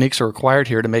tools and techniques are required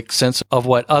here to make sense of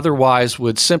what otherwise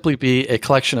would simply be a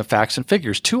collection of facts and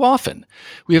figures. Too often,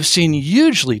 we have seen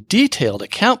hugely detailed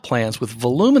account plans with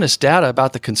voluminous data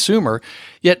about the consumer,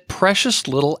 yet precious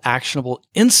little actionable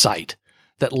insight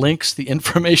that links the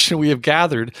information we have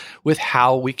gathered with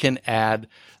how we can add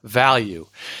value.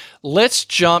 Let's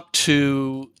jump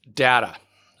to data.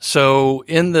 So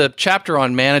in the chapter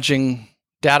on managing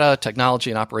data,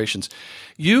 technology, and operations,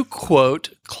 you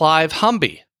quote Clive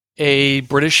Humby, a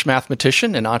British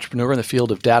mathematician and entrepreneur in the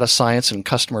field of data science and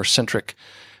customer-centric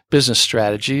business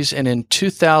strategies. And in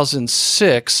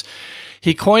 2006,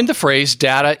 he coined the phrase,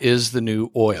 data is the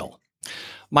new oil.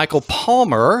 Michael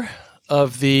Palmer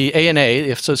of the ANA, the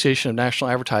Association of National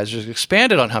Advertisers,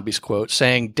 expanded on Humby's quote,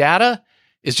 saying, data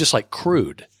is just like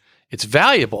crude. It's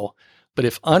valuable, but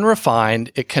if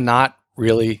unrefined, it cannot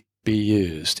really be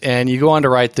used. And you go on to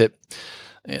write that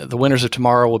the winners of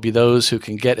tomorrow will be those who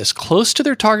can get as close to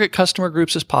their target customer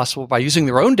groups as possible by using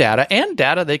their own data and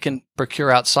data they can procure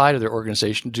outside of their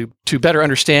organization to better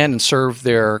understand and serve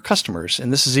their customers.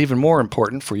 And this is even more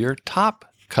important for your top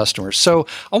customers. So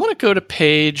I want to go to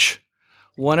page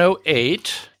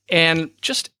 108 and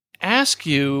just ask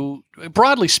you,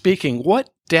 broadly speaking, what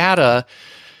data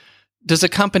does a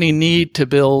company need to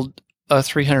build a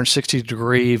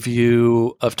 360-degree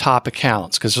view of top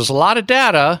accounts? Because there's a lot of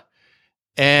data,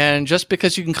 and just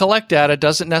because you can collect data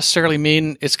doesn't necessarily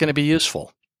mean it's going to be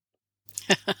useful.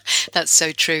 That's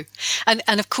so true. And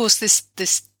of course, this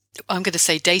I'm going to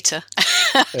say data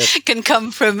can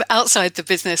come from outside the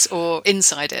business or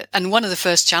inside it. And one of the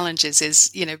first challenges is,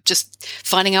 just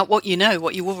finding out what you know,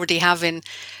 what you already have in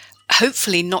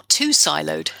hopefully not too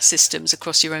siloed systems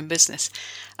across your own business.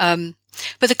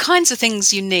 But the kinds of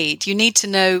things you need to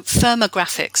know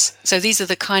firmographics. So these are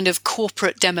the kind of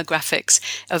corporate demographics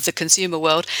of the consumer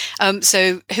world.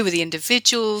 So who are the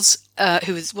individuals?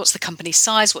 What's the company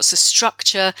size? What's the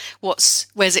structure?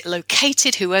 Where's it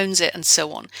located? Who owns it? And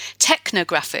so on.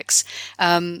 Technographics.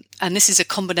 And this is a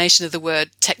combination of the word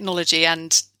technology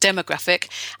and demographic.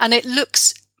 And it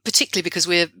looks, particularly because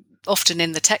we're often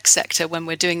in the tech sector when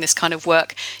we're doing this kind of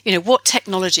work, what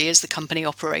technology is the company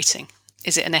operating?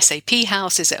 Is it an SAP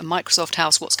house? Is it a Microsoft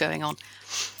house? What's going on?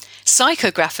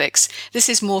 Psychographics. This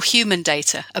is more human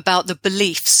data about the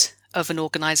beliefs of an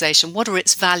organization. What are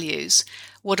its values?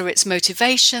 What are its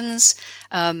motivations?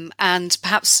 And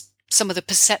perhaps some of the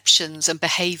perceptions and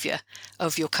behavior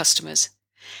of your customers.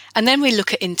 And then we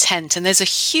look at intent, and there's a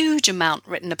huge amount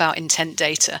written about intent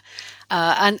data.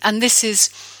 And this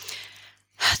is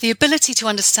the ability to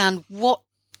understand what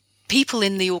people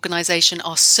in the organization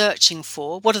are searching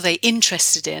for, what are they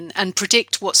interested in, and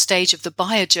predict what stage of the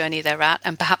buyer journey they're at,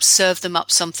 and perhaps serve them up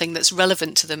something that's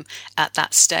relevant to them at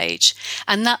that stage.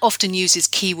 And that often uses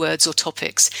keywords or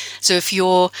topics. So if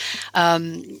you're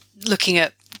looking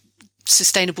at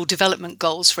sustainable development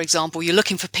goals, for example, you're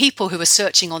looking for people who are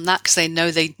searching on that because they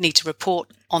know they need to report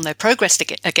on their progress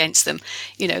against them.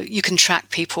 You can track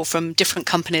people from different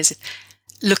companies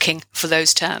looking for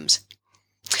those terms.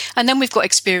 And then we've got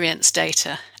experience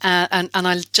data. And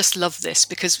I just love this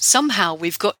because somehow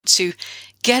we've got to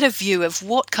get a view of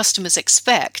what customers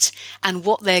expect and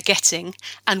what they're getting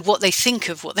and what they think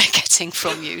of what they're getting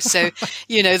from you. So,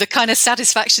 the kind of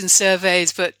satisfaction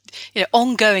surveys, but,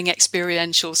 ongoing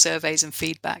experiential surveys and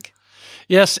feedback.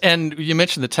 Yes. And you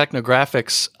mentioned the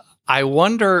technographics. I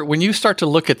wonder, when you start to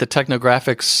look at the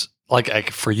technographics,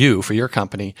 like for your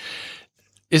company,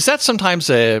 is that sometimes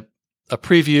a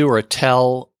preview or a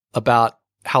tell about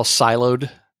how siloed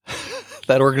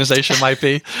that organization might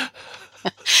be?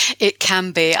 It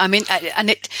can be. I mean,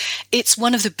 and it's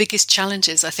one of the biggest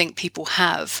challenges I think people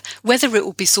have, whether it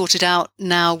will be sorted out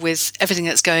now with everything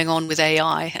that's going on with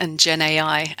AI and Gen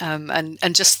AI,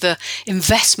 and just the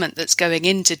investment that's going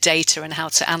into data and how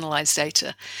to analyze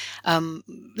data.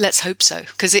 Let's hope so,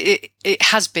 because it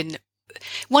has been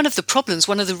one of the problems,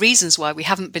 one of the reasons why we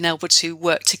haven't been able to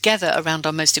work together around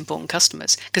our most important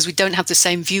customers, because we don't have the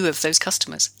same view of those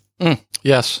customers.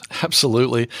 Yes,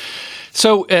 absolutely.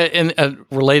 So,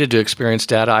 related to experience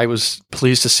data, I was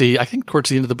pleased to see, I think towards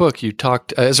the end of the book, you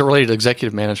talked, as it related to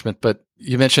executive management, but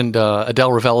you mentioned Adele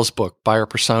Ravella's book, Buyer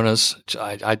Personas.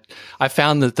 I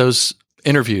found that those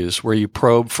interviews where you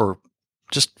probe for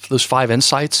just those 5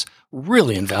 insights,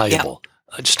 really invaluable.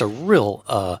 Yeah. Just a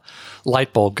real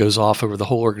light bulb goes off over the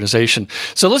whole organization.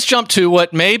 So let's jump to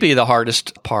what may be the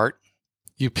hardest part.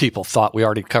 You people thought we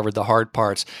already covered the hard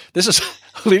parts. This is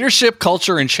leadership,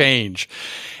 culture, and change.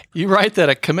 You write that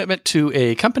a commitment to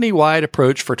a company-wide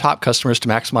approach for top customers to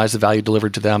maximize the value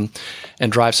delivered to them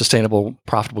and drive sustainable,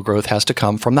 profitable growth has to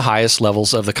come from the highest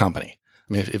levels of the company.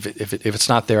 I mean, if it's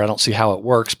not there, I don't see how it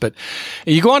works. But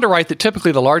you go on to write that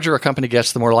typically the larger a company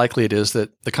gets, the more likely it is that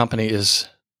the company is,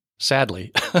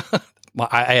 sadly,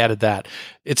 I added that,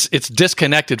 it's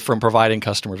disconnected from providing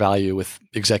customer value, with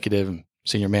executive and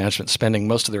senior management spending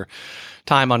most of their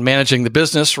time on managing the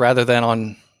business rather than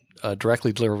on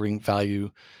directly delivering value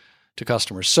to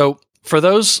customers. So for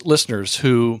those listeners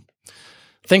who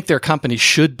think their company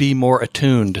should be more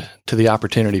attuned to the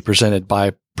opportunity presented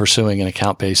by pursuing an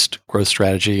account-based growth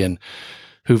strategy, and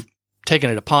who've taken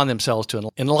it upon themselves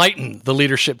to enlighten the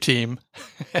leadership team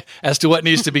as to what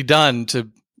needs to be done to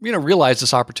realize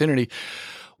this opportunity,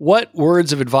 what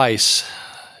words of advice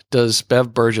does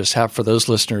Bev Burgess have for those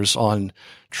listeners on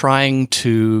trying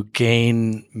to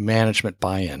gain management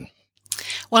buy-in?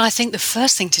 Well, I think the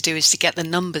first thing to do is to get the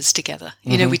numbers together.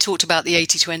 We talked about the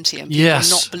 80-20 and people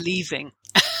not believing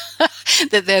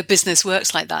that their business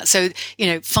works like that. So,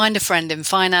 find a friend in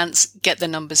finance, get the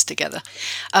numbers together.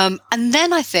 And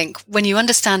then I think when you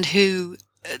understand who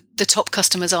the top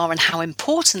customers are and how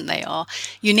important they are,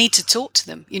 you need to talk to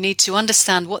them. You need to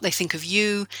understand what they think of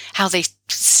you, how they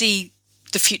see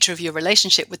the future of your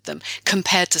relationship with them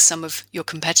compared to some of your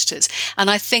competitors. And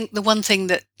I think the one thing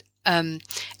that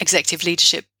executive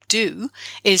leadership do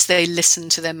is they listen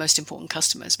to their most important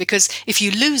customers, because if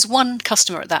you lose one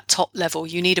customer at that top level,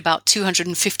 you need about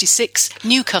 256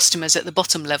 new customers at the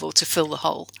bottom level to fill the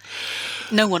hole.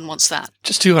 No one wants that.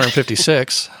 Just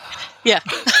 256. Yeah.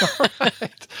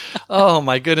 Right. Oh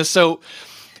my goodness. So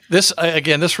this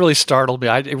really startled me.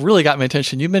 It really got my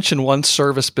attention. You mentioned one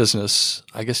service business,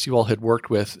 I guess you all had worked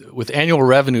with annual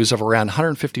revenues of around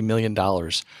 $150 million.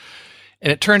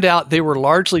 And it turned out they were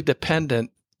largely dependent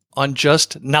on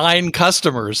just 9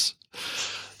 customers.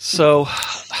 So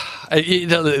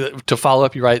to follow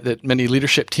up, you're right that many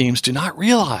leadership teams do not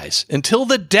realize until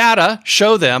the data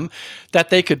show them that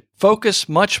they could focus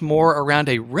much more around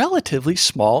a relatively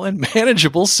small and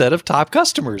manageable set of top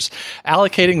customers,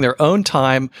 allocating their own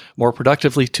time more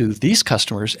productively to these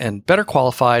customers and better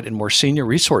qualified and more senior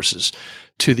resources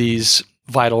to these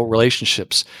vital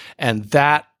relationships. And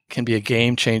that can be a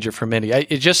game changer for many.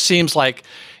 It just seems like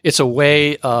it's a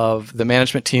way of the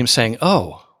management team saying,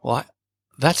 oh, well,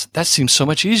 that seems so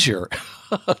much easier.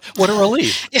 What a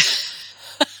relief.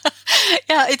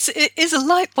 Yeah, it is a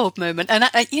light bulb moment. And,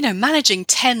 managing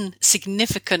 10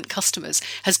 significant customers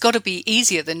has got to be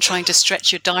easier than trying to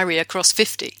stretch your diary across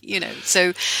 50,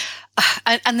 So,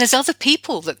 and there's other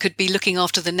people that could be looking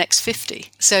after the next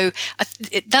 50. So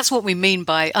that's what we mean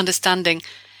by understanding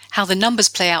how the numbers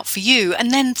play out for you,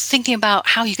 and then thinking about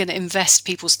how you're going to invest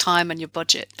people's time and your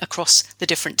budget across the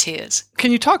different tiers.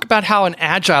 Can you talk about how an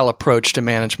agile approach to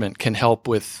management can help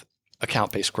with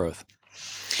account-based growth?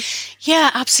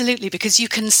 Yeah, absolutely. Because you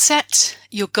can set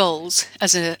your goals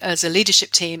as a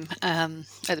leadership team at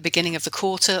the beginning of the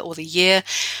quarter or the year,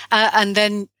 and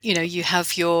then you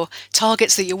have your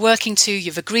targets that you're working to.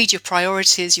 You've agreed your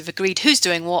priorities. You've agreed who's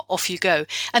doing what. Off you go.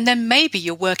 And then maybe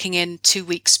you're working in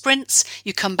 2-week sprints.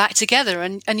 You come back together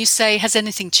and you say, has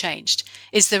anything changed?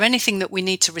 Is there anything that we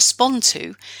need to respond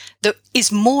to that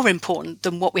is more important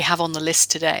than what we have on the list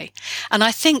today? And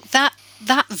I think that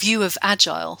view of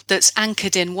agile that's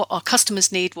anchored in what our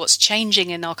customers need, what's changing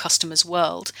in our customers'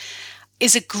 world,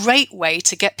 is a great way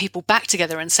to get people back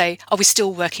together and say, are we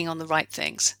still working on the right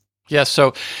things? Yeah,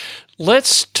 so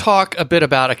let's talk a bit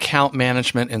about account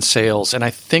management and sales. And I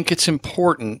think it's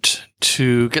important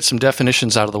to get some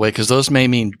definitions out of the way because those may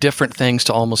mean different things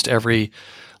to almost every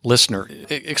listener.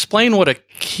 Explain what a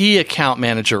key account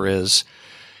manager is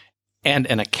and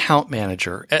an account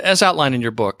manager, as outlined in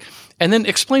your book. And then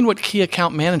explain what key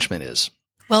account management is.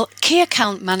 Well, key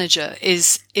account manager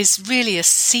is really a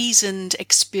seasoned,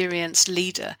 experienced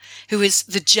leader who is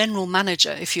the general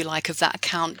manager, if you like, of that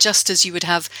account, just as you would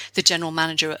have the general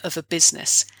manager of a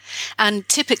business. And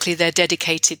typically they're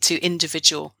dedicated to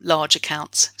individual large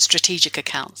accounts, strategic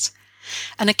accounts.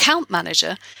 An account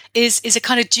manager is a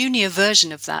kind of junior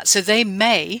version of that. So they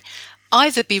may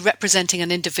either be representing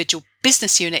an individual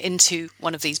business unit into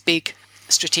one of these big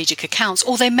strategic accounts,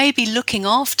 or they may be looking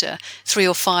after 3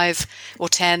 or 5 or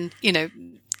 10,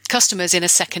 customers in a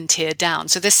second tier down.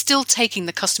 So they're still taking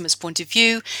the customer's point of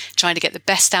view, trying to get the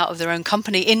best out of their own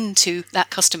company into that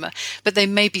customer, but they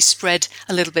may be spread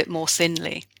a little bit more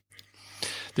thinly.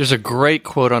 There's a great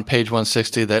quote on page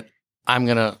 160 that I'm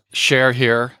going to share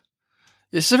here.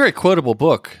 This is a very quotable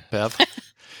book, Bev.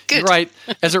 Good. You're right.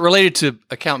 As it related to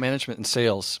account management and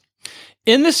sales.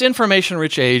 In this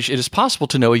information-rich age, it is possible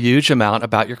to know a huge amount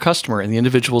about your customer and the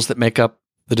individuals that make up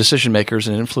the decision makers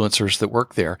and influencers that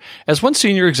work there. As one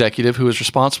senior executive who is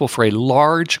responsible for a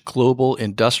large global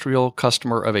industrial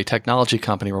customer of a technology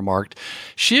company remarked,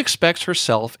 she expects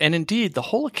herself and indeed the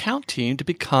whole account team to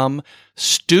become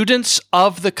students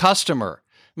of the customer,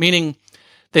 meaning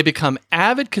they become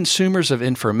avid consumers of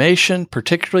information,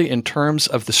 particularly in terms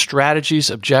of the strategies,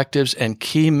 objectives, and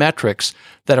key metrics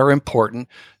that are important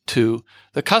to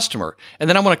the customer. And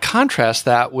then I want to contrast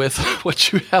that with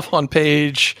what you have on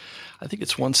page, I think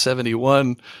it's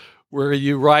 171, where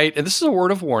you write, and this is a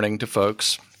word of warning to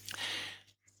folks,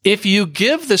 if you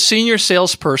give the senior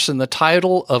salesperson the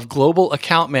title of global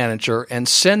account manager and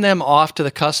send them off to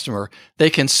the customer, they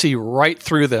can see right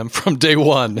through them from day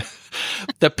one.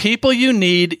 The people you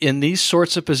need in these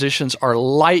sorts of positions are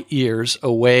light years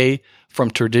away from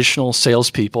traditional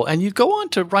salespeople. And you go on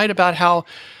to write about how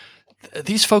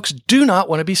these folks do not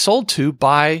want to be sold to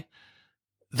by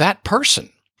that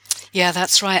person. Yeah,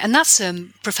 that's right. And that's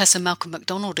Professor Malcolm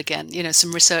McDonald again,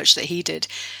 some research that he did.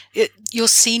 Your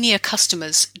senior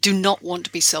customers do not want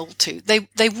to be sold to.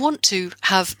 They want to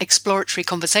have exploratory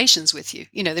conversations with you.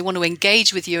 They want to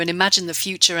engage with you and imagine the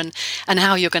future and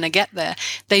how you're going to get there.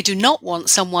 They do not want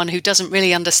someone who doesn't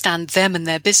really understand them and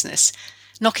their business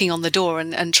knocking on the door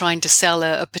and trying to sell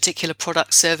a particular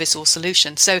product, service, or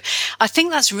solution. So I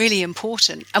think that's really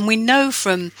important. And we know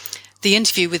from the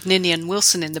interview with Ninian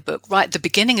Wilson in the book, right at the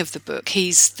beginning of the book,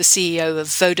 he's the CEO of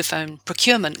Vodafone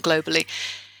Procurement globally.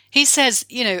 He says,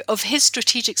 of his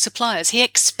strategic suppliers, he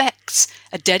expects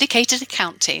a dedicated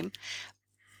account team,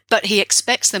 but he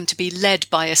expects them to be led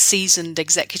by a seasoned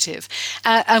executive.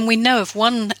 And we know of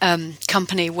one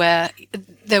company where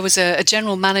there was a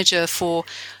general manager for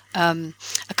a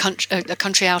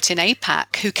country out in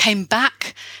APAC who came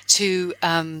back to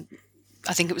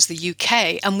I think it was the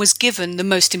UK, and was given the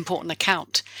most important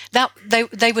account. That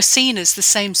they were seen as the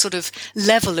same sort of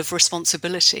level of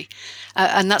responsibility,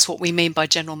 and that's what we mean by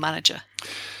general manager.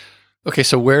 Okay,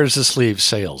 so where does this leave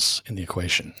sales in the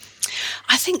equation?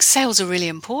 I think sales are really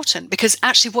important because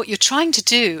actually what you're trying to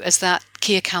do as that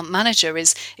key account manager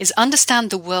is understand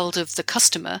the world of the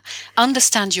customer,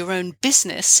 understand your own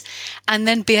business, and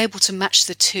then be able to match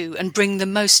the two and bring the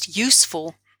most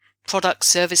useful products,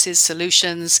 services,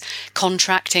 solutions,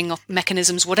 contracting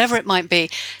mechanisms, whatever it might be,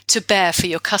 to bear for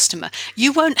your customer.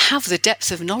 You won't have the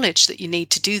depth of knowledge that you need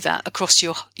to do that across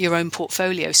your own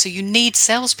portfolio. So you need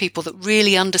salespeople that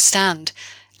really understand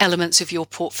elements of your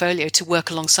portfolio to work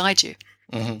alongside you.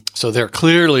 Mm-hmm. So there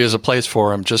clearly is a place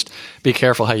for them. Just be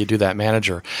careful how you do that,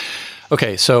 manager.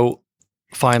 Okay, so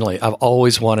finally, I've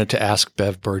always wanted to ask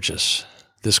Bev Burgess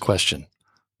this question.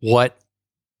 What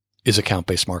is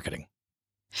account-based marketing?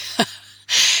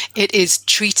 It is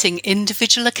treating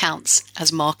individual accounts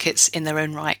as markets in their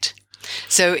own right.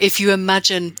 So if you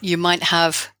imagine you might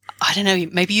have, I don't know,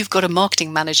 maybe you've got a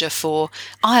marketing manager for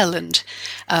Ireland,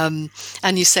 and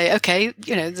you say, okay,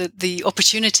 the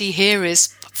opportunity here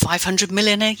is 500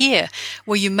 million a year.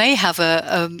 Well, you may have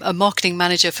a marketing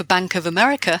manager for Bank of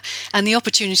America, and the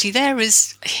opportunity there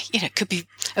is, could be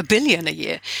 $1 billion a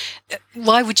year.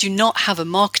 Why would you not have a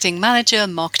marketing manager,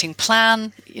 marketing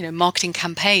plan, marketing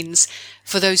campaigns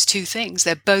for those two things?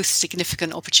 They're both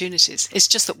significant opportunities. It's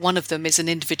just that one of them is an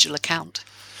individual account.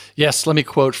 Yes, let me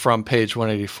quote from page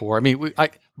 184. I mean,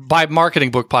 by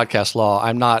marketing book podcast law,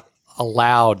 I'm not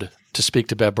allowed to speak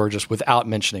to Bev Burgess without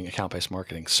mentioning account-based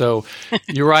marketing. So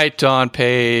you write on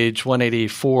page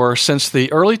 184, since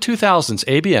the early 2000s,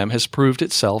 ABM has proved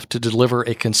itself to deliver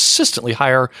a consistently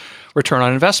higher return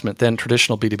on investment than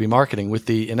traditional B2B marketing, with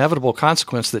the inevitable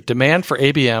consequence that demand for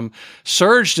ABM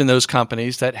surged in those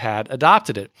companies that had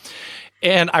adopted it.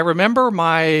 And I remember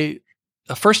my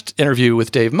first interview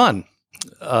with Dave Munn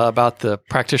about the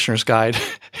Practitioner's Guide.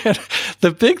 And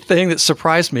the big thing that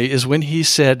surprised me is when he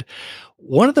said,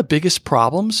 one of the biggest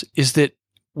problems is that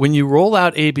when you roll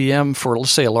out ABM for, let's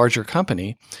say, a larger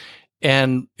company,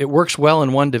 and it works well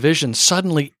in one division,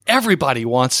 suddenly everybody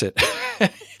wants it.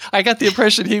 I got the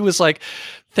impression he was like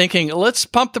thinking, let's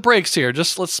pump the brakes here.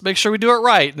 Just let's make sure we do it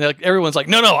right. And everyone's like,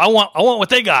 no, I want what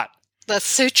they got. That's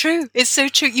so true. It's so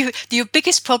true. Your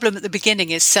biggest problem at the beginning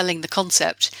is selling the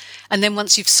concept. And then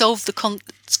once you've solved the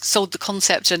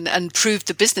concept and proved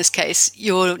the business case,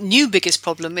 your new biggest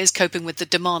problem is coping with the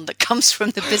demand that comes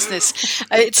from the business.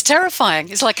 It's terrifying.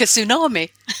 It's like a tsunami.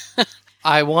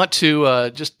 I want to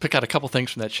just pick out a couple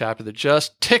things from that chapter that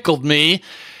just tickled me.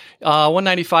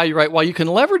 195, you write, while you can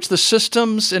leverage the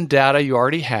systems and data you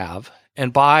already have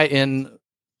and buy in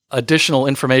additional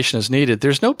information as needed,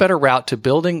 there's no better route to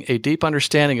building a deep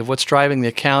understanding of what's driving the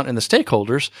account and the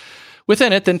stakeholders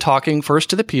within it than talking first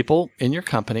to the people in your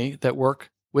company that work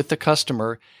with the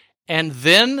customer and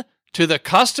then to the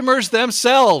customers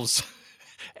themselves.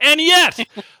 And yet,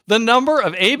 the number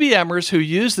of ABMers who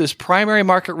use this primary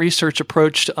market research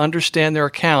approach to understand their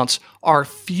accounts are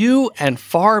few and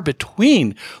far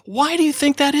between. Why do you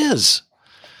think that is?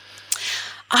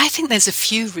 I think there's a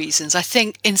few reasons. I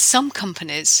think in some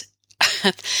companies,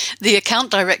 the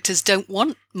account directors don't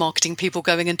want marketing people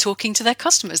going and talking to their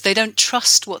customers. They don't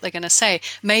trust what they're going to say.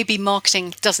 Maybe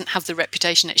marketing doesn't have the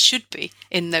reputation it should be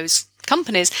in those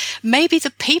companies. Maybe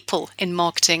the people in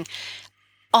marketing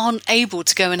aren't able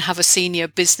to go and have a senior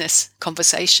business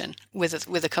conversation with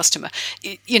a customer.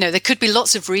 There could be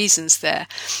lots of reasons there.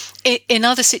 In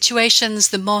other situations,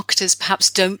 the marketers perhaps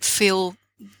don't feel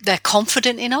they're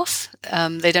confident enough.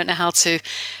 They don't know how to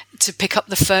pick up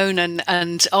the phone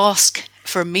and ask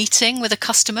for a meeting with a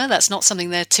customer. That's not something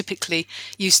they're typically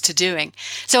used to doing.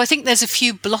 So I think there's a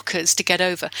few blockers to get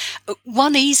over.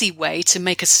 One easy way to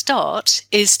make a start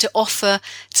is to offer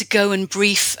to go and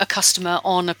brief a customer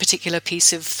on a particular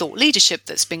piece of thought leadership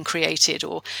that's been created,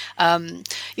 or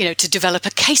to develop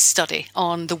a case study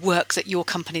on the work that your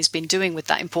company's been doing with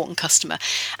that important customer,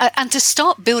 and to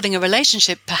start building a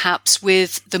relationship perhaps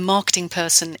with the marketing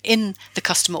person in the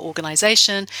customer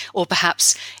organization, or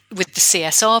perhaps with the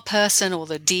CSR person or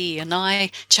the DE&I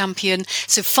champion.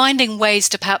 So finding ways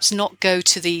to perhaps not go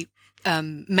to the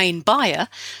main buyer,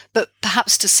 but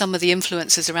perhaps to some of the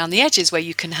influencers around the edges where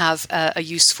you can have a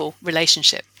useful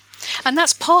relationship. And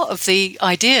that's part of the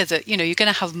idea that, you're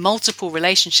going to have multiple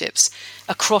relationships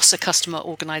across a customer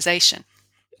organization.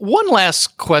 One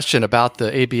last question about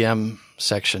the ABM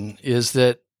section is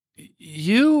that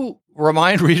you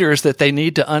remind readers that they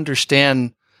need to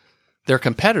understand their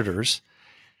competitors,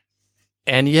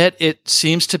 and yet it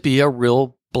seems to be a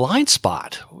real blind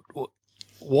spot.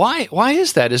 Why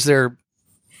is that? Is there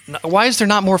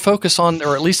not more focus on,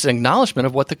 or at least an acknowledgement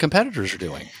of what the competitors are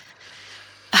doing?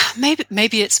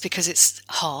 Maybe it's because it's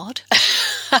hard.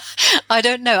 I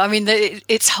don't know. I mean,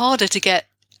 it's harder to get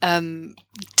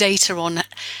data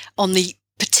on the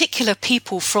particular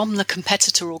people from the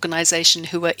competitor organization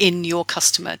who are in your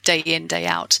customer day in, day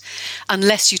out,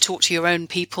 unless you talk to your own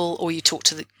people or you talk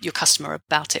to your customer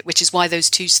about it, which is why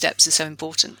those two steps are so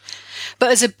important.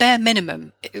 But as a bare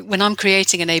minimum, when I'm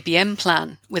creating an ABM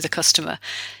plan with a customer,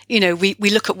 we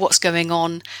look at what's going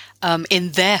on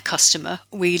in their customer.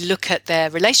 We look at their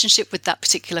relationship with that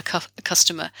particular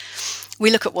customer. We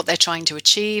look at what they're trying to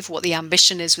achieve, what the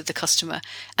ambition is with the customer,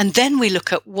 and then we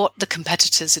look at what the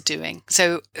competitors are doing.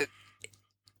 So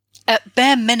at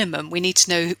bare minimum, we need to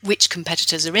know which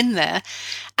competitors are in there,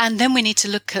 and then we need to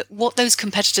look at what those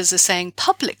competitors are saying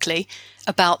publicly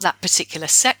about that particular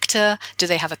sector. Do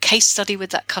they have a case study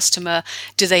with that customer?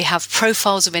 Do they have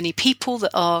profiles of any people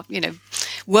that are,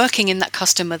 working in that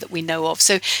customer that we know of?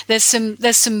 So there's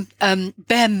some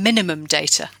bare minimum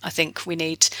data I think we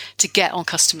need to get on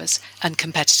customers and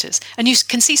competitors. And you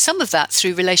can see some of that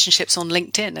through relationships on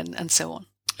LinkedIn and so on.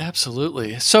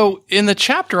 Absolutely. So in the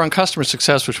chapter on customer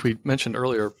success, which we mentioned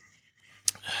earlier,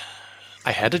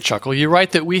 I had to chuckle. You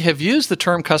write that we have used the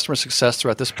term customer success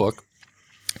throughout this book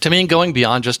to mean going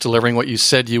beyond just delivering what you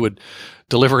said you would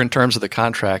deliver in terms of the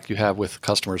contract you have with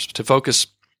customers, to focus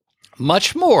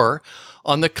much more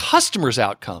on the customer's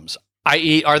outcomes,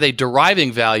 i.e., are they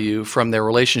deriving value from their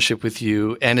relationship with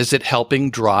you, and is it helping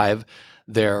drive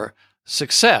their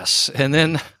success? And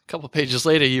then a couple of pages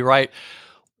later, you write,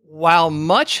 while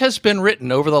much has been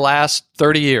written over the last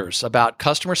 30 years about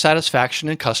customer satisfaction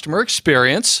and customer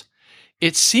experience,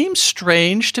 it seems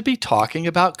strange to be talking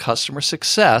about customer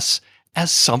success as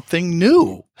something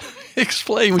new.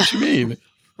 Explain what you mean.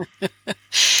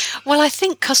 Well, I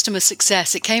think customer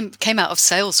success, it came out of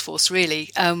Salesforce, really.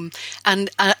 And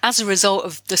as a result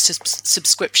of the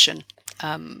subscription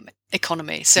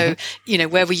economy. So,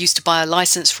 where we used to buy a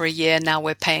license for a year, now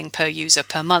we're paying per user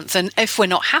per month. And if we're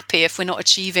not happy, if we're not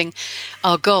achieving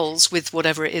our goals with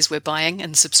whatever it is we're buying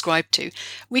and subscribe to,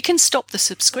 we can stop the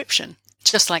subscription.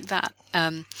 Just like that.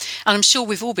 And I'm sure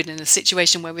we've all been in a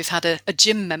situation where we've had a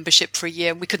gym membership for a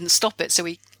year and we couldn't stop it, so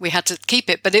we had to keep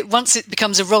it. But once it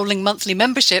becomes a rolling monthly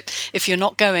membership, if you're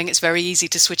not going, it's very easy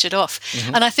to switch it off.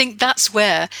 And I think that's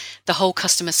where the whole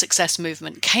customer success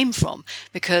movement came from,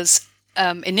 because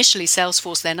initially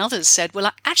Salesforce, then others said,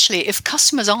 well, actually, if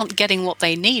customers aren't getting what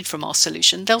they need from our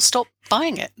solution, they'll stop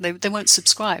buying it. They won't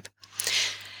subscribe.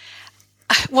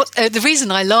 The reason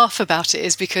I laugh about it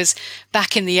is because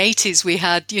back in the 80s, we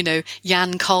had,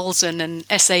 Jan Carlson and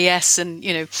SAS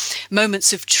and,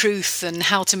 moments of truth and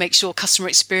how to make sure customer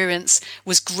experience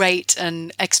was great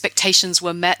and expectations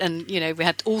were met. And, we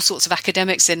had all sorts of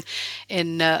academics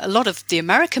in a lot of the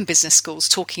American business schools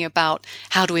talking about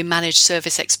how do we manage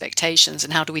service expectations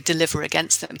and how do we deliver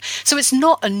against them. So it's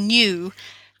not a new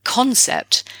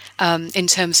concept in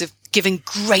terms of giving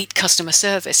great customer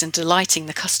service and delighting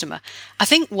the customer. I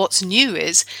think what's new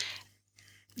is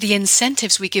the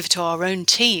incentives we give to our own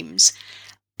teams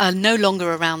are no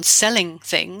longer around selling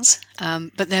things,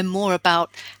 but they're more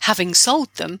about having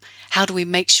sold them. How do we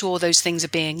make sure those things are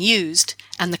being used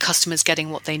and the customer's getting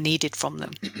what they needed from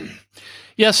them?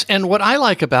 Yes, and what I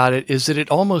like about it is that it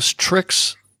almost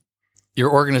tricks your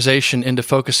organization into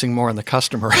focusing more on the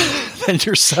customer than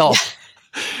yourself.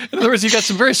 In other words, you got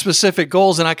some very specific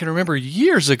goals, and I can remember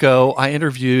years ago I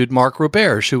interviewed Mark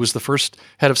Roberge, who was the first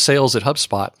head of sales at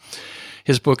HubSpot.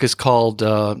 His book is called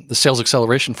The Sales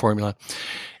Acceleration Formula.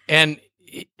 And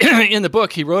in the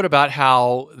book, he wrote about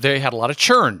how they had a lot of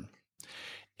churn.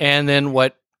 And then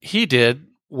what he did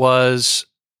was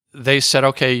they said,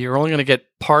 okay, you're only going to get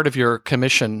part of your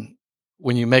commission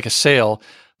when you make a sale,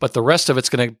 but the rest of it's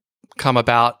going to come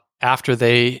about after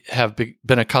they have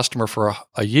been a customer for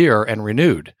a year and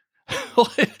renewed.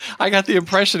 I got the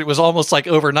impression it was almost like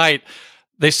overnight,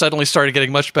 they suddenly started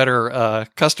getting much better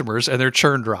customers and their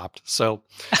churn dropped. So,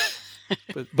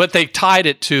 but they tied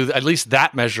it to at least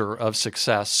that measure of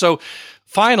success. So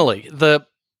finally,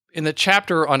 in the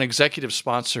chapter on executive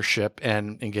sponsorship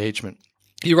and engagement,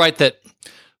 you write that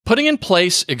putting in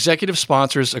place executive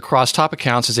sponsors across top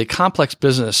accounts is a complex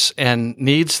business and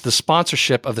needs the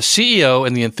sponsorship of the CEO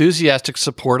and the enthusiastic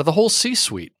support of the whole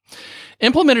C-suite.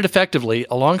 Implemented effectively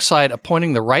alongside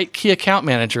appointing the right key account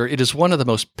manager, it is one of the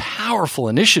most powerful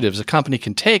initiatives a company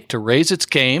can take to raise its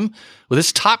game with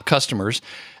its top customers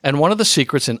and one of the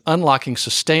secrets in unlocking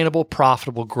sustainable,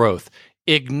 profitable growth.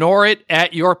 Ignore it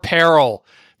at your peril,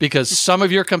 because some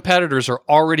of your competitors are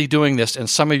already doing this and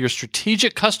some of your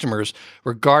strategic customers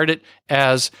regard it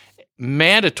as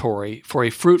mandatory for a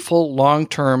fruitful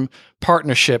long-term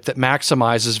partnership that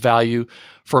maximizes value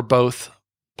for both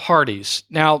parties.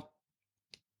 Now,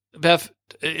 Bev,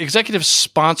 executive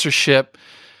sponsorship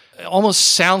almost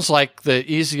sounds like the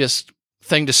easiest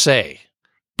thing to say,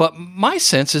 but my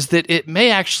sense is that it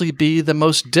may actually be the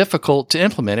most difficult to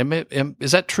implement.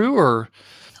 Is that true, or?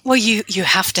 Well, you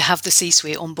have to have the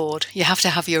C-suite on board. You have to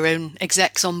have your own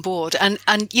execs on board. And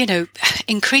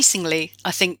increasingly,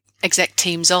 I think exec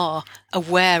teams are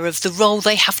aware of the role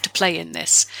they have to play in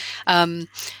this.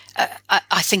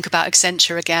 I think about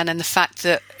Accenture again, and the fact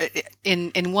that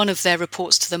in one of their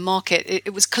reports to the market,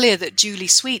 it was clear that Julie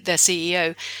Sweet, their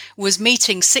CEO, was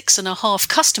meeting 6.5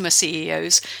 customer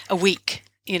CEOs a week.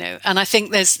 And I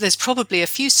think there's probably a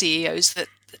few CEOs that,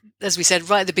 as we said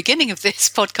right at the beginning of this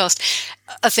podcast,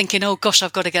 are thinking, oh gosh,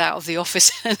 I've got to get out of the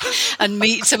office and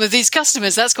meet some of these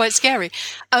customers. That's quite scary.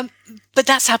 But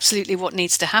that's absolutely what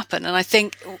needs to happen. And I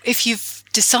think if you've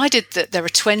decided that there are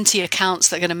 20 accounts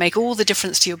that are going to make all the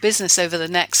difference to your business over the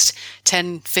next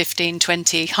 10, 15,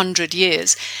 20, 100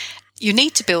 years, you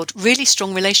need to build really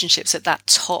strong relationships at that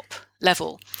top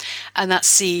level. And that's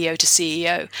CEO to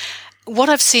CEO. What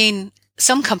I've seen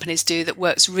some companies do that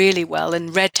works really well,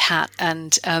 and Red Hat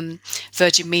and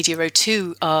Virgin Media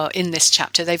O2 are in this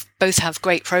chapter. They both have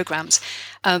great programs.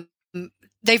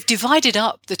 They've divided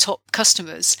up the top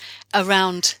customers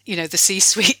around, the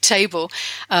C-suite table,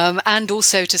 and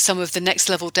also to some of the next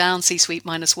level down, C-suite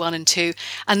 -1 and 2.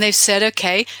 And they've said,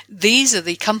 okay, these are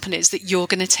the companies that you're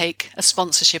going to take a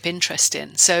sponsorship interest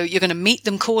in. So you're going to meet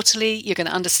them quarterly. You're going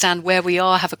to understand where we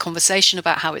are, have a conversation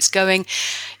about how it's going.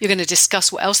 You're going to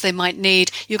discuss what else they might need.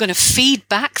 You're going to feed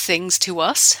back things to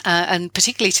us, and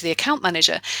particularly to the account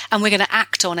manager. And we're going to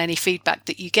act on any feedback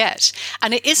that you get.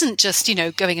 And it isn't just,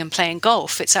 going and playing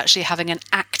golf. It's actually having an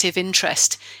active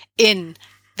interest in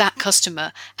that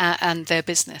customer and their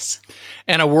business.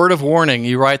 And a word of warning,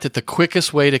 you write that the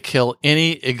quickest way to kill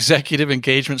any executive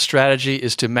engagement strategy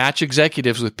is to match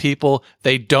executives with people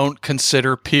they don't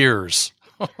consider peers.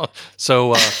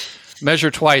 So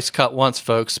measure twice, cut once,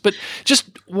 folks. But just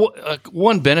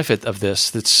one benefit of this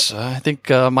that's I think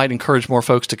might encourage more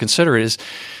folks to consider is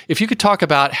if you could talk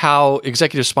about how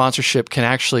executive sponsorship can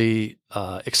actually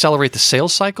accelerate the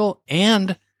sales cycle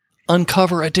and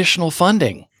uncover additional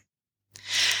funding.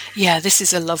 Yeah, this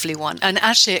is a lovely one. And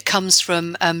actually it comes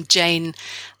from Jane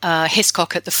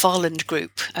Hiscock at the Farland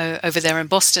Group over there in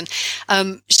Boston.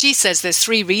 She says there's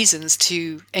 3 reasons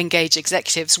to engage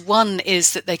executives. One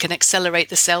is that they can accelerate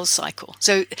the sales cycle.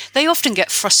 So they often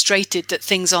get frustrated that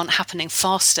things aren't happening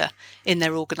faster in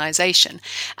their organization.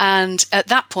 And at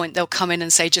that point, they'll come in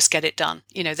and say, just get it done.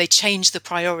 They change the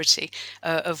priority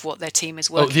of what their team is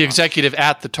working on. The executive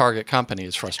at the target company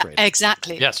is frustrated.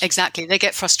 Exactly. Yes. Exactly. They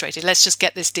get frustrated. Let's just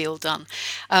get this deal done.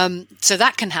 So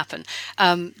that can happen.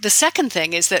 The second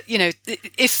thing is that,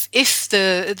 if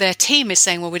their team is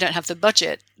saying, well, we don't have the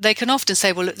budget, they can often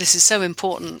say, well, look, this is so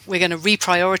important. We're going to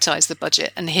reprioritize the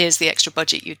budget, and here's the extra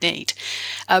budget you need,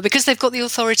 because they've got the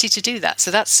authority to do that.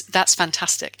 So that's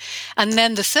fantastic. And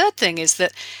then the third thing is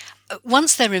that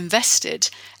once they're invested,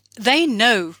 they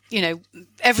know,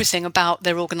 everything about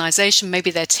their organization.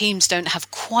 Maybe their teams don't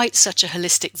have quite such a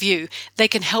holistic view. They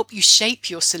can help you shape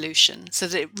your solution so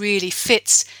that it really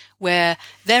fits where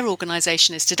their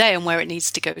organization is today and where it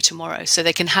needs to go tomorrow. So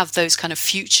they can have those kind of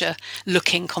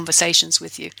future-looking conversations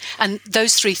with you. And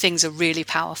those 3 things are really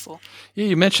powerful. Yeah,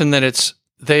 you mentioned that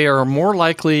they are more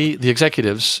likely, the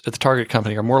executives at the target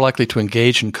company are more likely to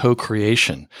engage in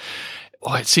co-creation.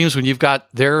 Well, it seems when you've got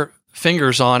their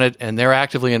fingers on it and they're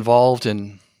actively involved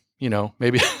in,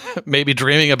 maybe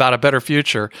dreaming about a better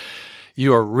future,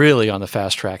 you are really on the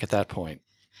fast track at that point.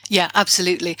 Yeah,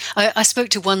 absolutely. I spoke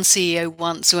to one CEO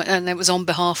once, and it was on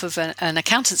behalf of an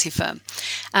accountancy firm.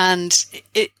 And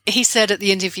he said at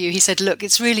the interview, he said, look,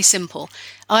 it's really simple.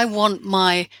 I want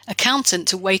my accountant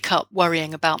to wake up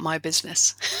worrying about my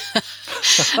business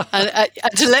and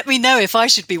to let me know if I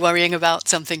should be worrying about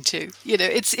something too.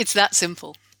 It's that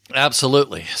simple.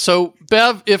 Absolutely. So,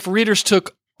 Bev, if readers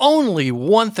took only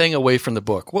one thing away from the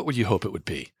book, what would you hope it would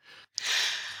be?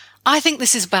 I think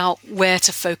this is about where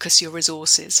to focus your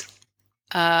resources.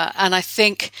 And I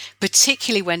think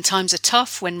particularly when times are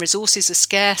tough, when resources are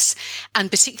scarce, and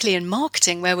particularly in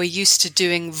marketing where we're used to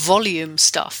doing volume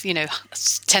stuff,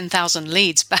 10,000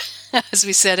 leads, as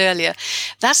we said earlier,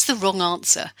 that's the wrong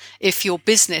answer if your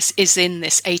business is in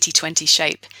this 80-20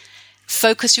 shape.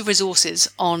 Focus your resources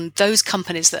on those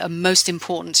companies that are most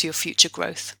important to your future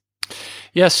growth.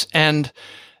 Yes, and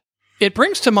it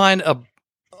brings to mind a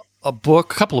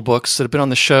couple of books that have been on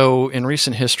the show in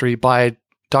recent history by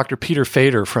Dr. Peter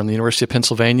Fader from the University of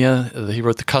Pennsylvania. He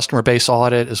wrote the Customer Base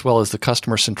Audit as well as the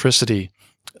Customer Centricity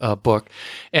book.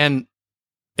 And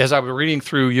as I was reading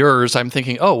through yours, I'm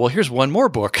thinking, oh, well, here's one more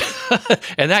book.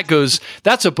 And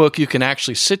that's a book you can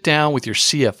actually sit down with your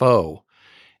CFO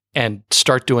and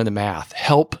start doing the math,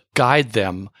 help guide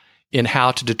them in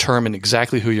how to determine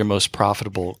exactly who your most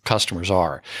profitable customers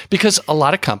are. Because a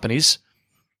lot of companies,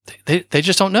 they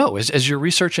just don't know, as your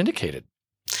research indicated.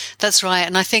 That's right.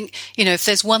 And I think, if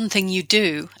there's one thing you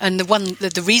do, and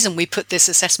the reason we put this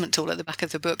assessment tool at the back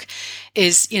of the book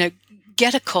is,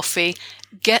 get a coffee,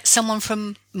 get someone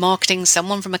from marketing,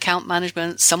 someone from account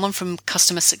management, someone from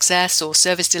customer success or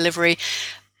service delivery,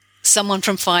 someone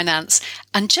from finance,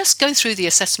 and just go through the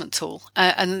assessment tool.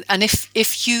 And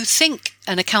if you think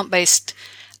an account-based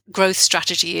growth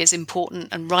strategy is important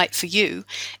and right for you,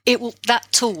 that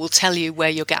tool will tell you where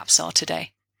your gaps are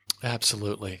today.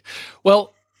 Absolutely.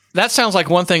 Well, that sounds like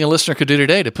one thing a listener could do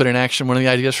today to put in action one of the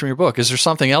ideas from your book. Is there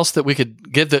something else that we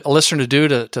could give a listener to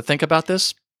do to think about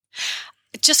this?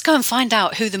 Just go and find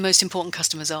out who the most important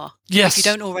customers are. Yes. If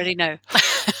you don't already know.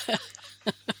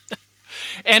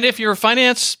 And if your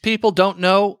finance people don't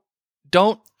know,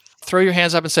 don't throw your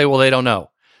hands up and say, well, they don't know.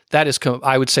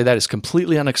 I would say that is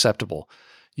completely unacceptable.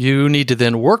 You need to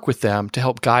then work with them to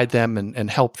help guide them and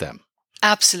help them.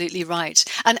 Absolutely right.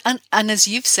 And as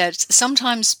you've said,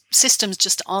 sometimes systems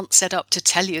just aren't set up to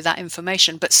tell you that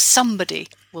information, but somebody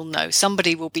will know,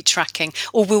 somebody will be tracking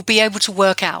or will be able to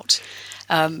work out,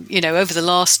 over the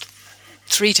last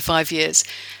 3 to 5 years,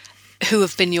 who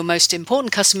have been your most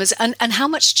important customers and how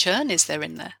much churn is there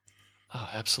in there. Oh,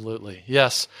 absolutely.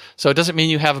 Yes. So it doesn't mean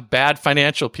you have bad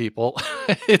financial people.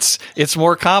 It's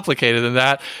more complicated than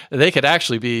that. They could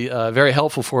actually be very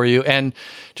helpful for you. And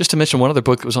just to mention one other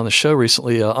book that was on the show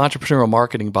recently, Entrepreneurial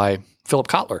Marketing by Philip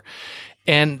Kotler.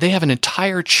 And they have an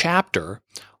entire chapter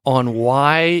on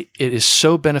why it is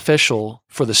so beneficial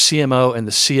for the CMO and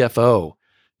the CFO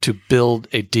to build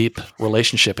a deep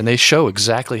relationship. And they show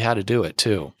exactly how to do it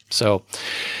too. So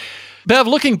Bev,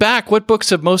 looking back, what books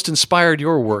have most inspired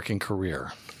your work and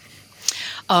career?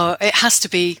 It has to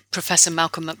be Professor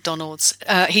Malcolm McDonald's.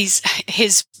 His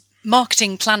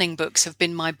marketing planning books have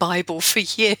been my Bible for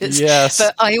years. Yes.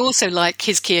 But I also like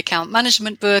his key account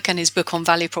management book and his book on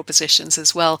value propositions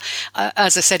as well.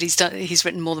 As I said, he's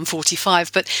written more than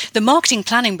 45. But the marketing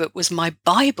planning book was my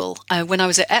Bible. When I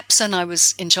was at Epson, I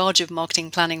was in charge of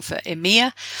marketing planning for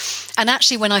EMEA. And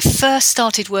actually, when I first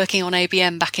started working on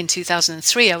ABM back in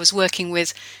 2003, I was working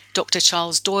with Dr.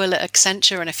 Charles Doyle at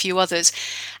Accenture and a few others.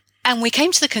 And we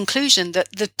came to the conclusion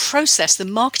that the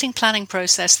marketing planning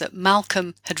process that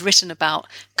Malcolm had written about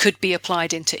could be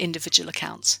applied into individual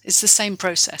accounts. It's the same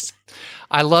process.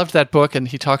 I loved that book, and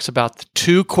he talks about the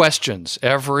 2 questions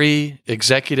every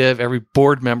executive, every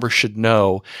board member should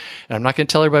know. And I'm not going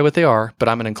to tell everybody what they are, but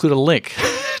I'm going to include a link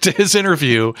to his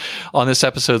interview on this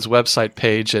episode's website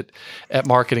page at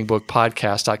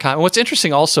marketingbookpodcast.com. And what's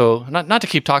interesting also, not to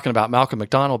keep talking about Malcolm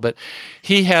McDonald, but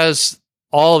he has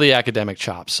all the academic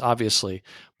chops, obviously,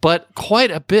 but quite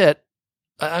a bit,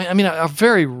 a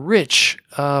very rich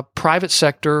private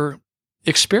sector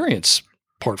experience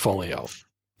portfolio.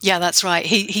 Yeah, that's right.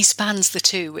 He spans the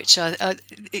two, which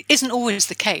isn't always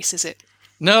the case, is it?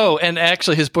 No, and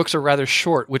actually his books are rather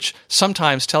short, which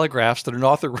sometimes telegraphs that an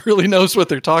author really knows what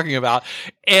they're talking about,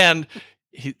 and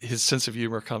his sense of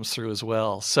humor comes through as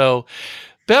well. So,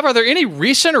 Bev, are there any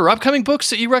recent or upcoming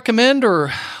books that you recommend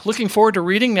or looking forward to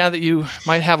reading now that you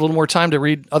might have a little more time to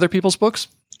read other people's books?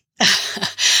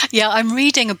 Yeah, I'm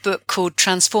reading a book called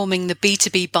Transforming the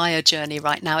B2B Buyer Journey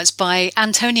right now. It's by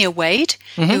Antonia Wade,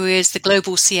 who is the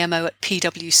global CMO at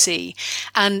PwC.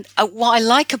 And what I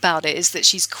like about it is that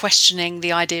she's questioning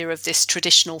the idea of this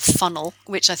traditional funnel,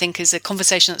 which I think is a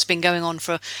conversation that's been going on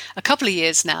for a couple of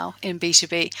years now in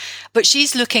B2B. But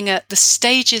she's looking at the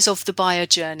stages of the buyer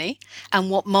journey and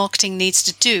what marketing needs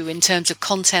to do in terms of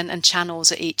content and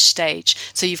channels at each stage.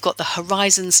 So you've got the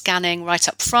horizon scanning right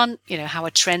up front, how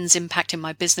are trends impacting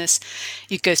my business.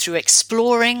 You go through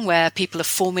exploring, where people are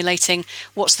formulating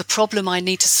what's the problem I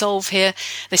need to solve here.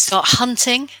 They start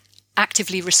hunting,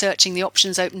 actively researching the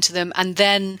options open to them, and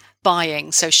then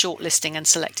buying, so shortlisting and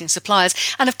selecting suppliers.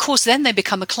 And of course, then they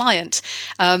become a client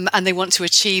and they want to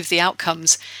achieve the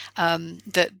outcomes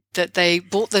that they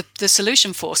bought the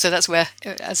solution for. So that's where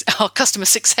as our customer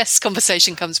success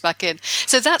conversation comes back in.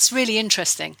 So that's really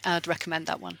interesting. I'd recommend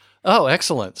that one. Oh,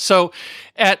 excellent. So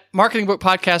at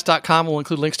marketingbookpodcast.com, we'll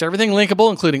include links to everything linkable,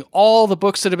 including all the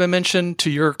books that have been mentioned, to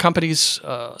your company's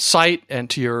site and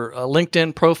to your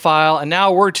LinkedIn profile. And now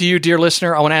a word to you, dear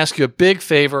listener. I want to ask you a big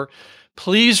favor.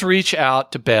 Please reach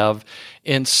out to Bev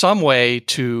in some way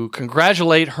to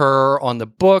congratulate her on the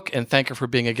book and thank her for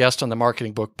being a guest on the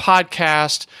Marketing Book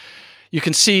Podcast. You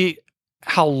can see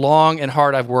how long and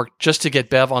hard I've worked just to get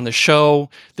Bev on the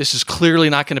show. This is clearly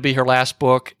not going to be her last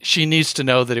book. She needs to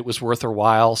know that it was worth her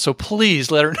while. So please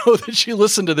let her know that she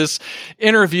listened to this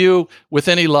interview. With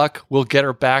any luck, we'll get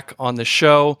her back on the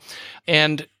show.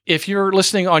 And if you're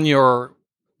listening on your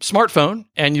smartphone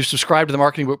and you subscribe to the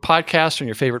Marketing Book Podcast on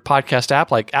your favorite podcast app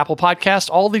like Apple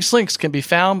Podcast, all these links can be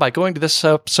found by going to this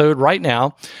episode right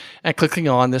now and clicking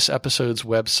on this episode's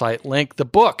website link. The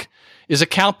book is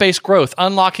Account-Based Growth,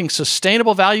 Unlocking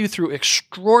Sustainable Value Through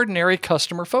Extraordinary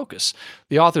Customer Focus.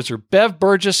 The authors are Bev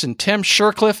Burgess and Tim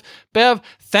Shercliffe. Bev,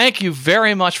 thank you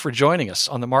very much for joining us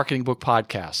on the Marketing Book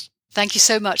Podcast. Thank you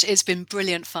so much. It's been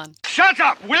brilliant fun. Shut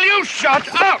up! Will you shut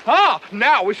up? Ah,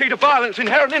 now we see the violence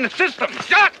inherent in the system.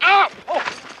 Shut up! Oh,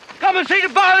 come and see the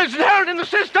violence inherent in the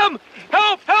system!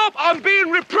 Help! Help! I'm being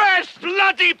repressed!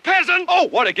 Bloody peasant! Oh,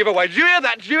 what a giveaway. Did you hear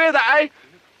that? Did you hear that, eh?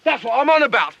 That's what I'm on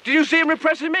about. Do you see him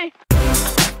repressing me?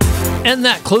 And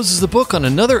that closes the book on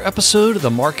another episode of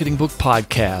the Marketing Book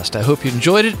Podcast. I hope you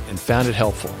enjoyed it and found it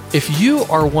helpful. If you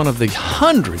are one of the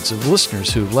hundreds of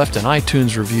listeners who've left an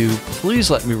iTunes review,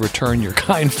 please let me return your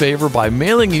kind favor by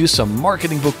mailing you some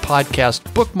Marketing Book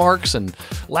Podcast bookmarks and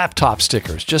laptop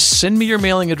stickers. Just send me your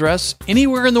mailing address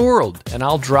anywhere in the world, and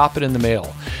I'll drop it in the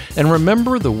mail. And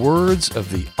remember the words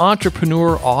of the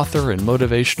entrepreneur, author, and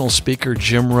motivational speaker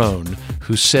Jim Rohn,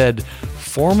 who said,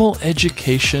 "Formal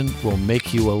education will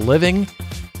make you a living.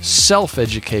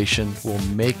 Self-education will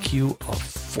make you a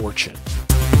fortune."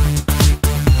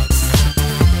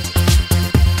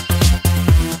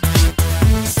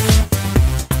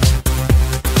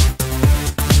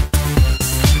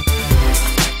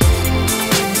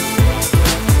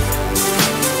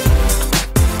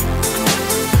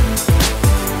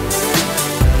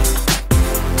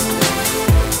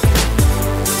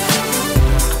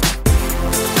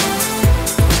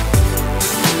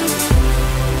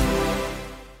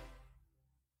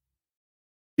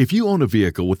 If you own a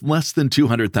vehicle with less than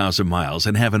 200,000 miles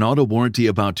and have an auto warranty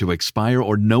about to expire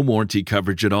or no warranty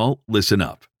coverage at all, listen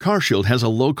up. CarShield has a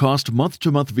low-cost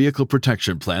month-to-month vehicle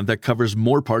protection plan that covers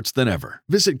more parts than ever.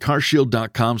 Visit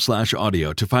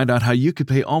carshield.com/audio to find out how you could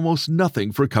pay almost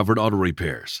nothing for covered auto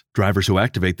repairs. Drivers who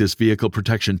activate this vehicle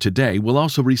protection today will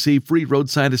also receive free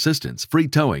roadside assistance, free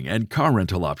towing, and car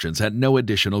rental options at no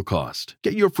additional cost.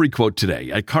 Get your free quote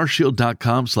today at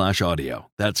carshield.com/audio.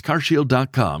 That's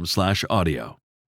carshield.com/audio.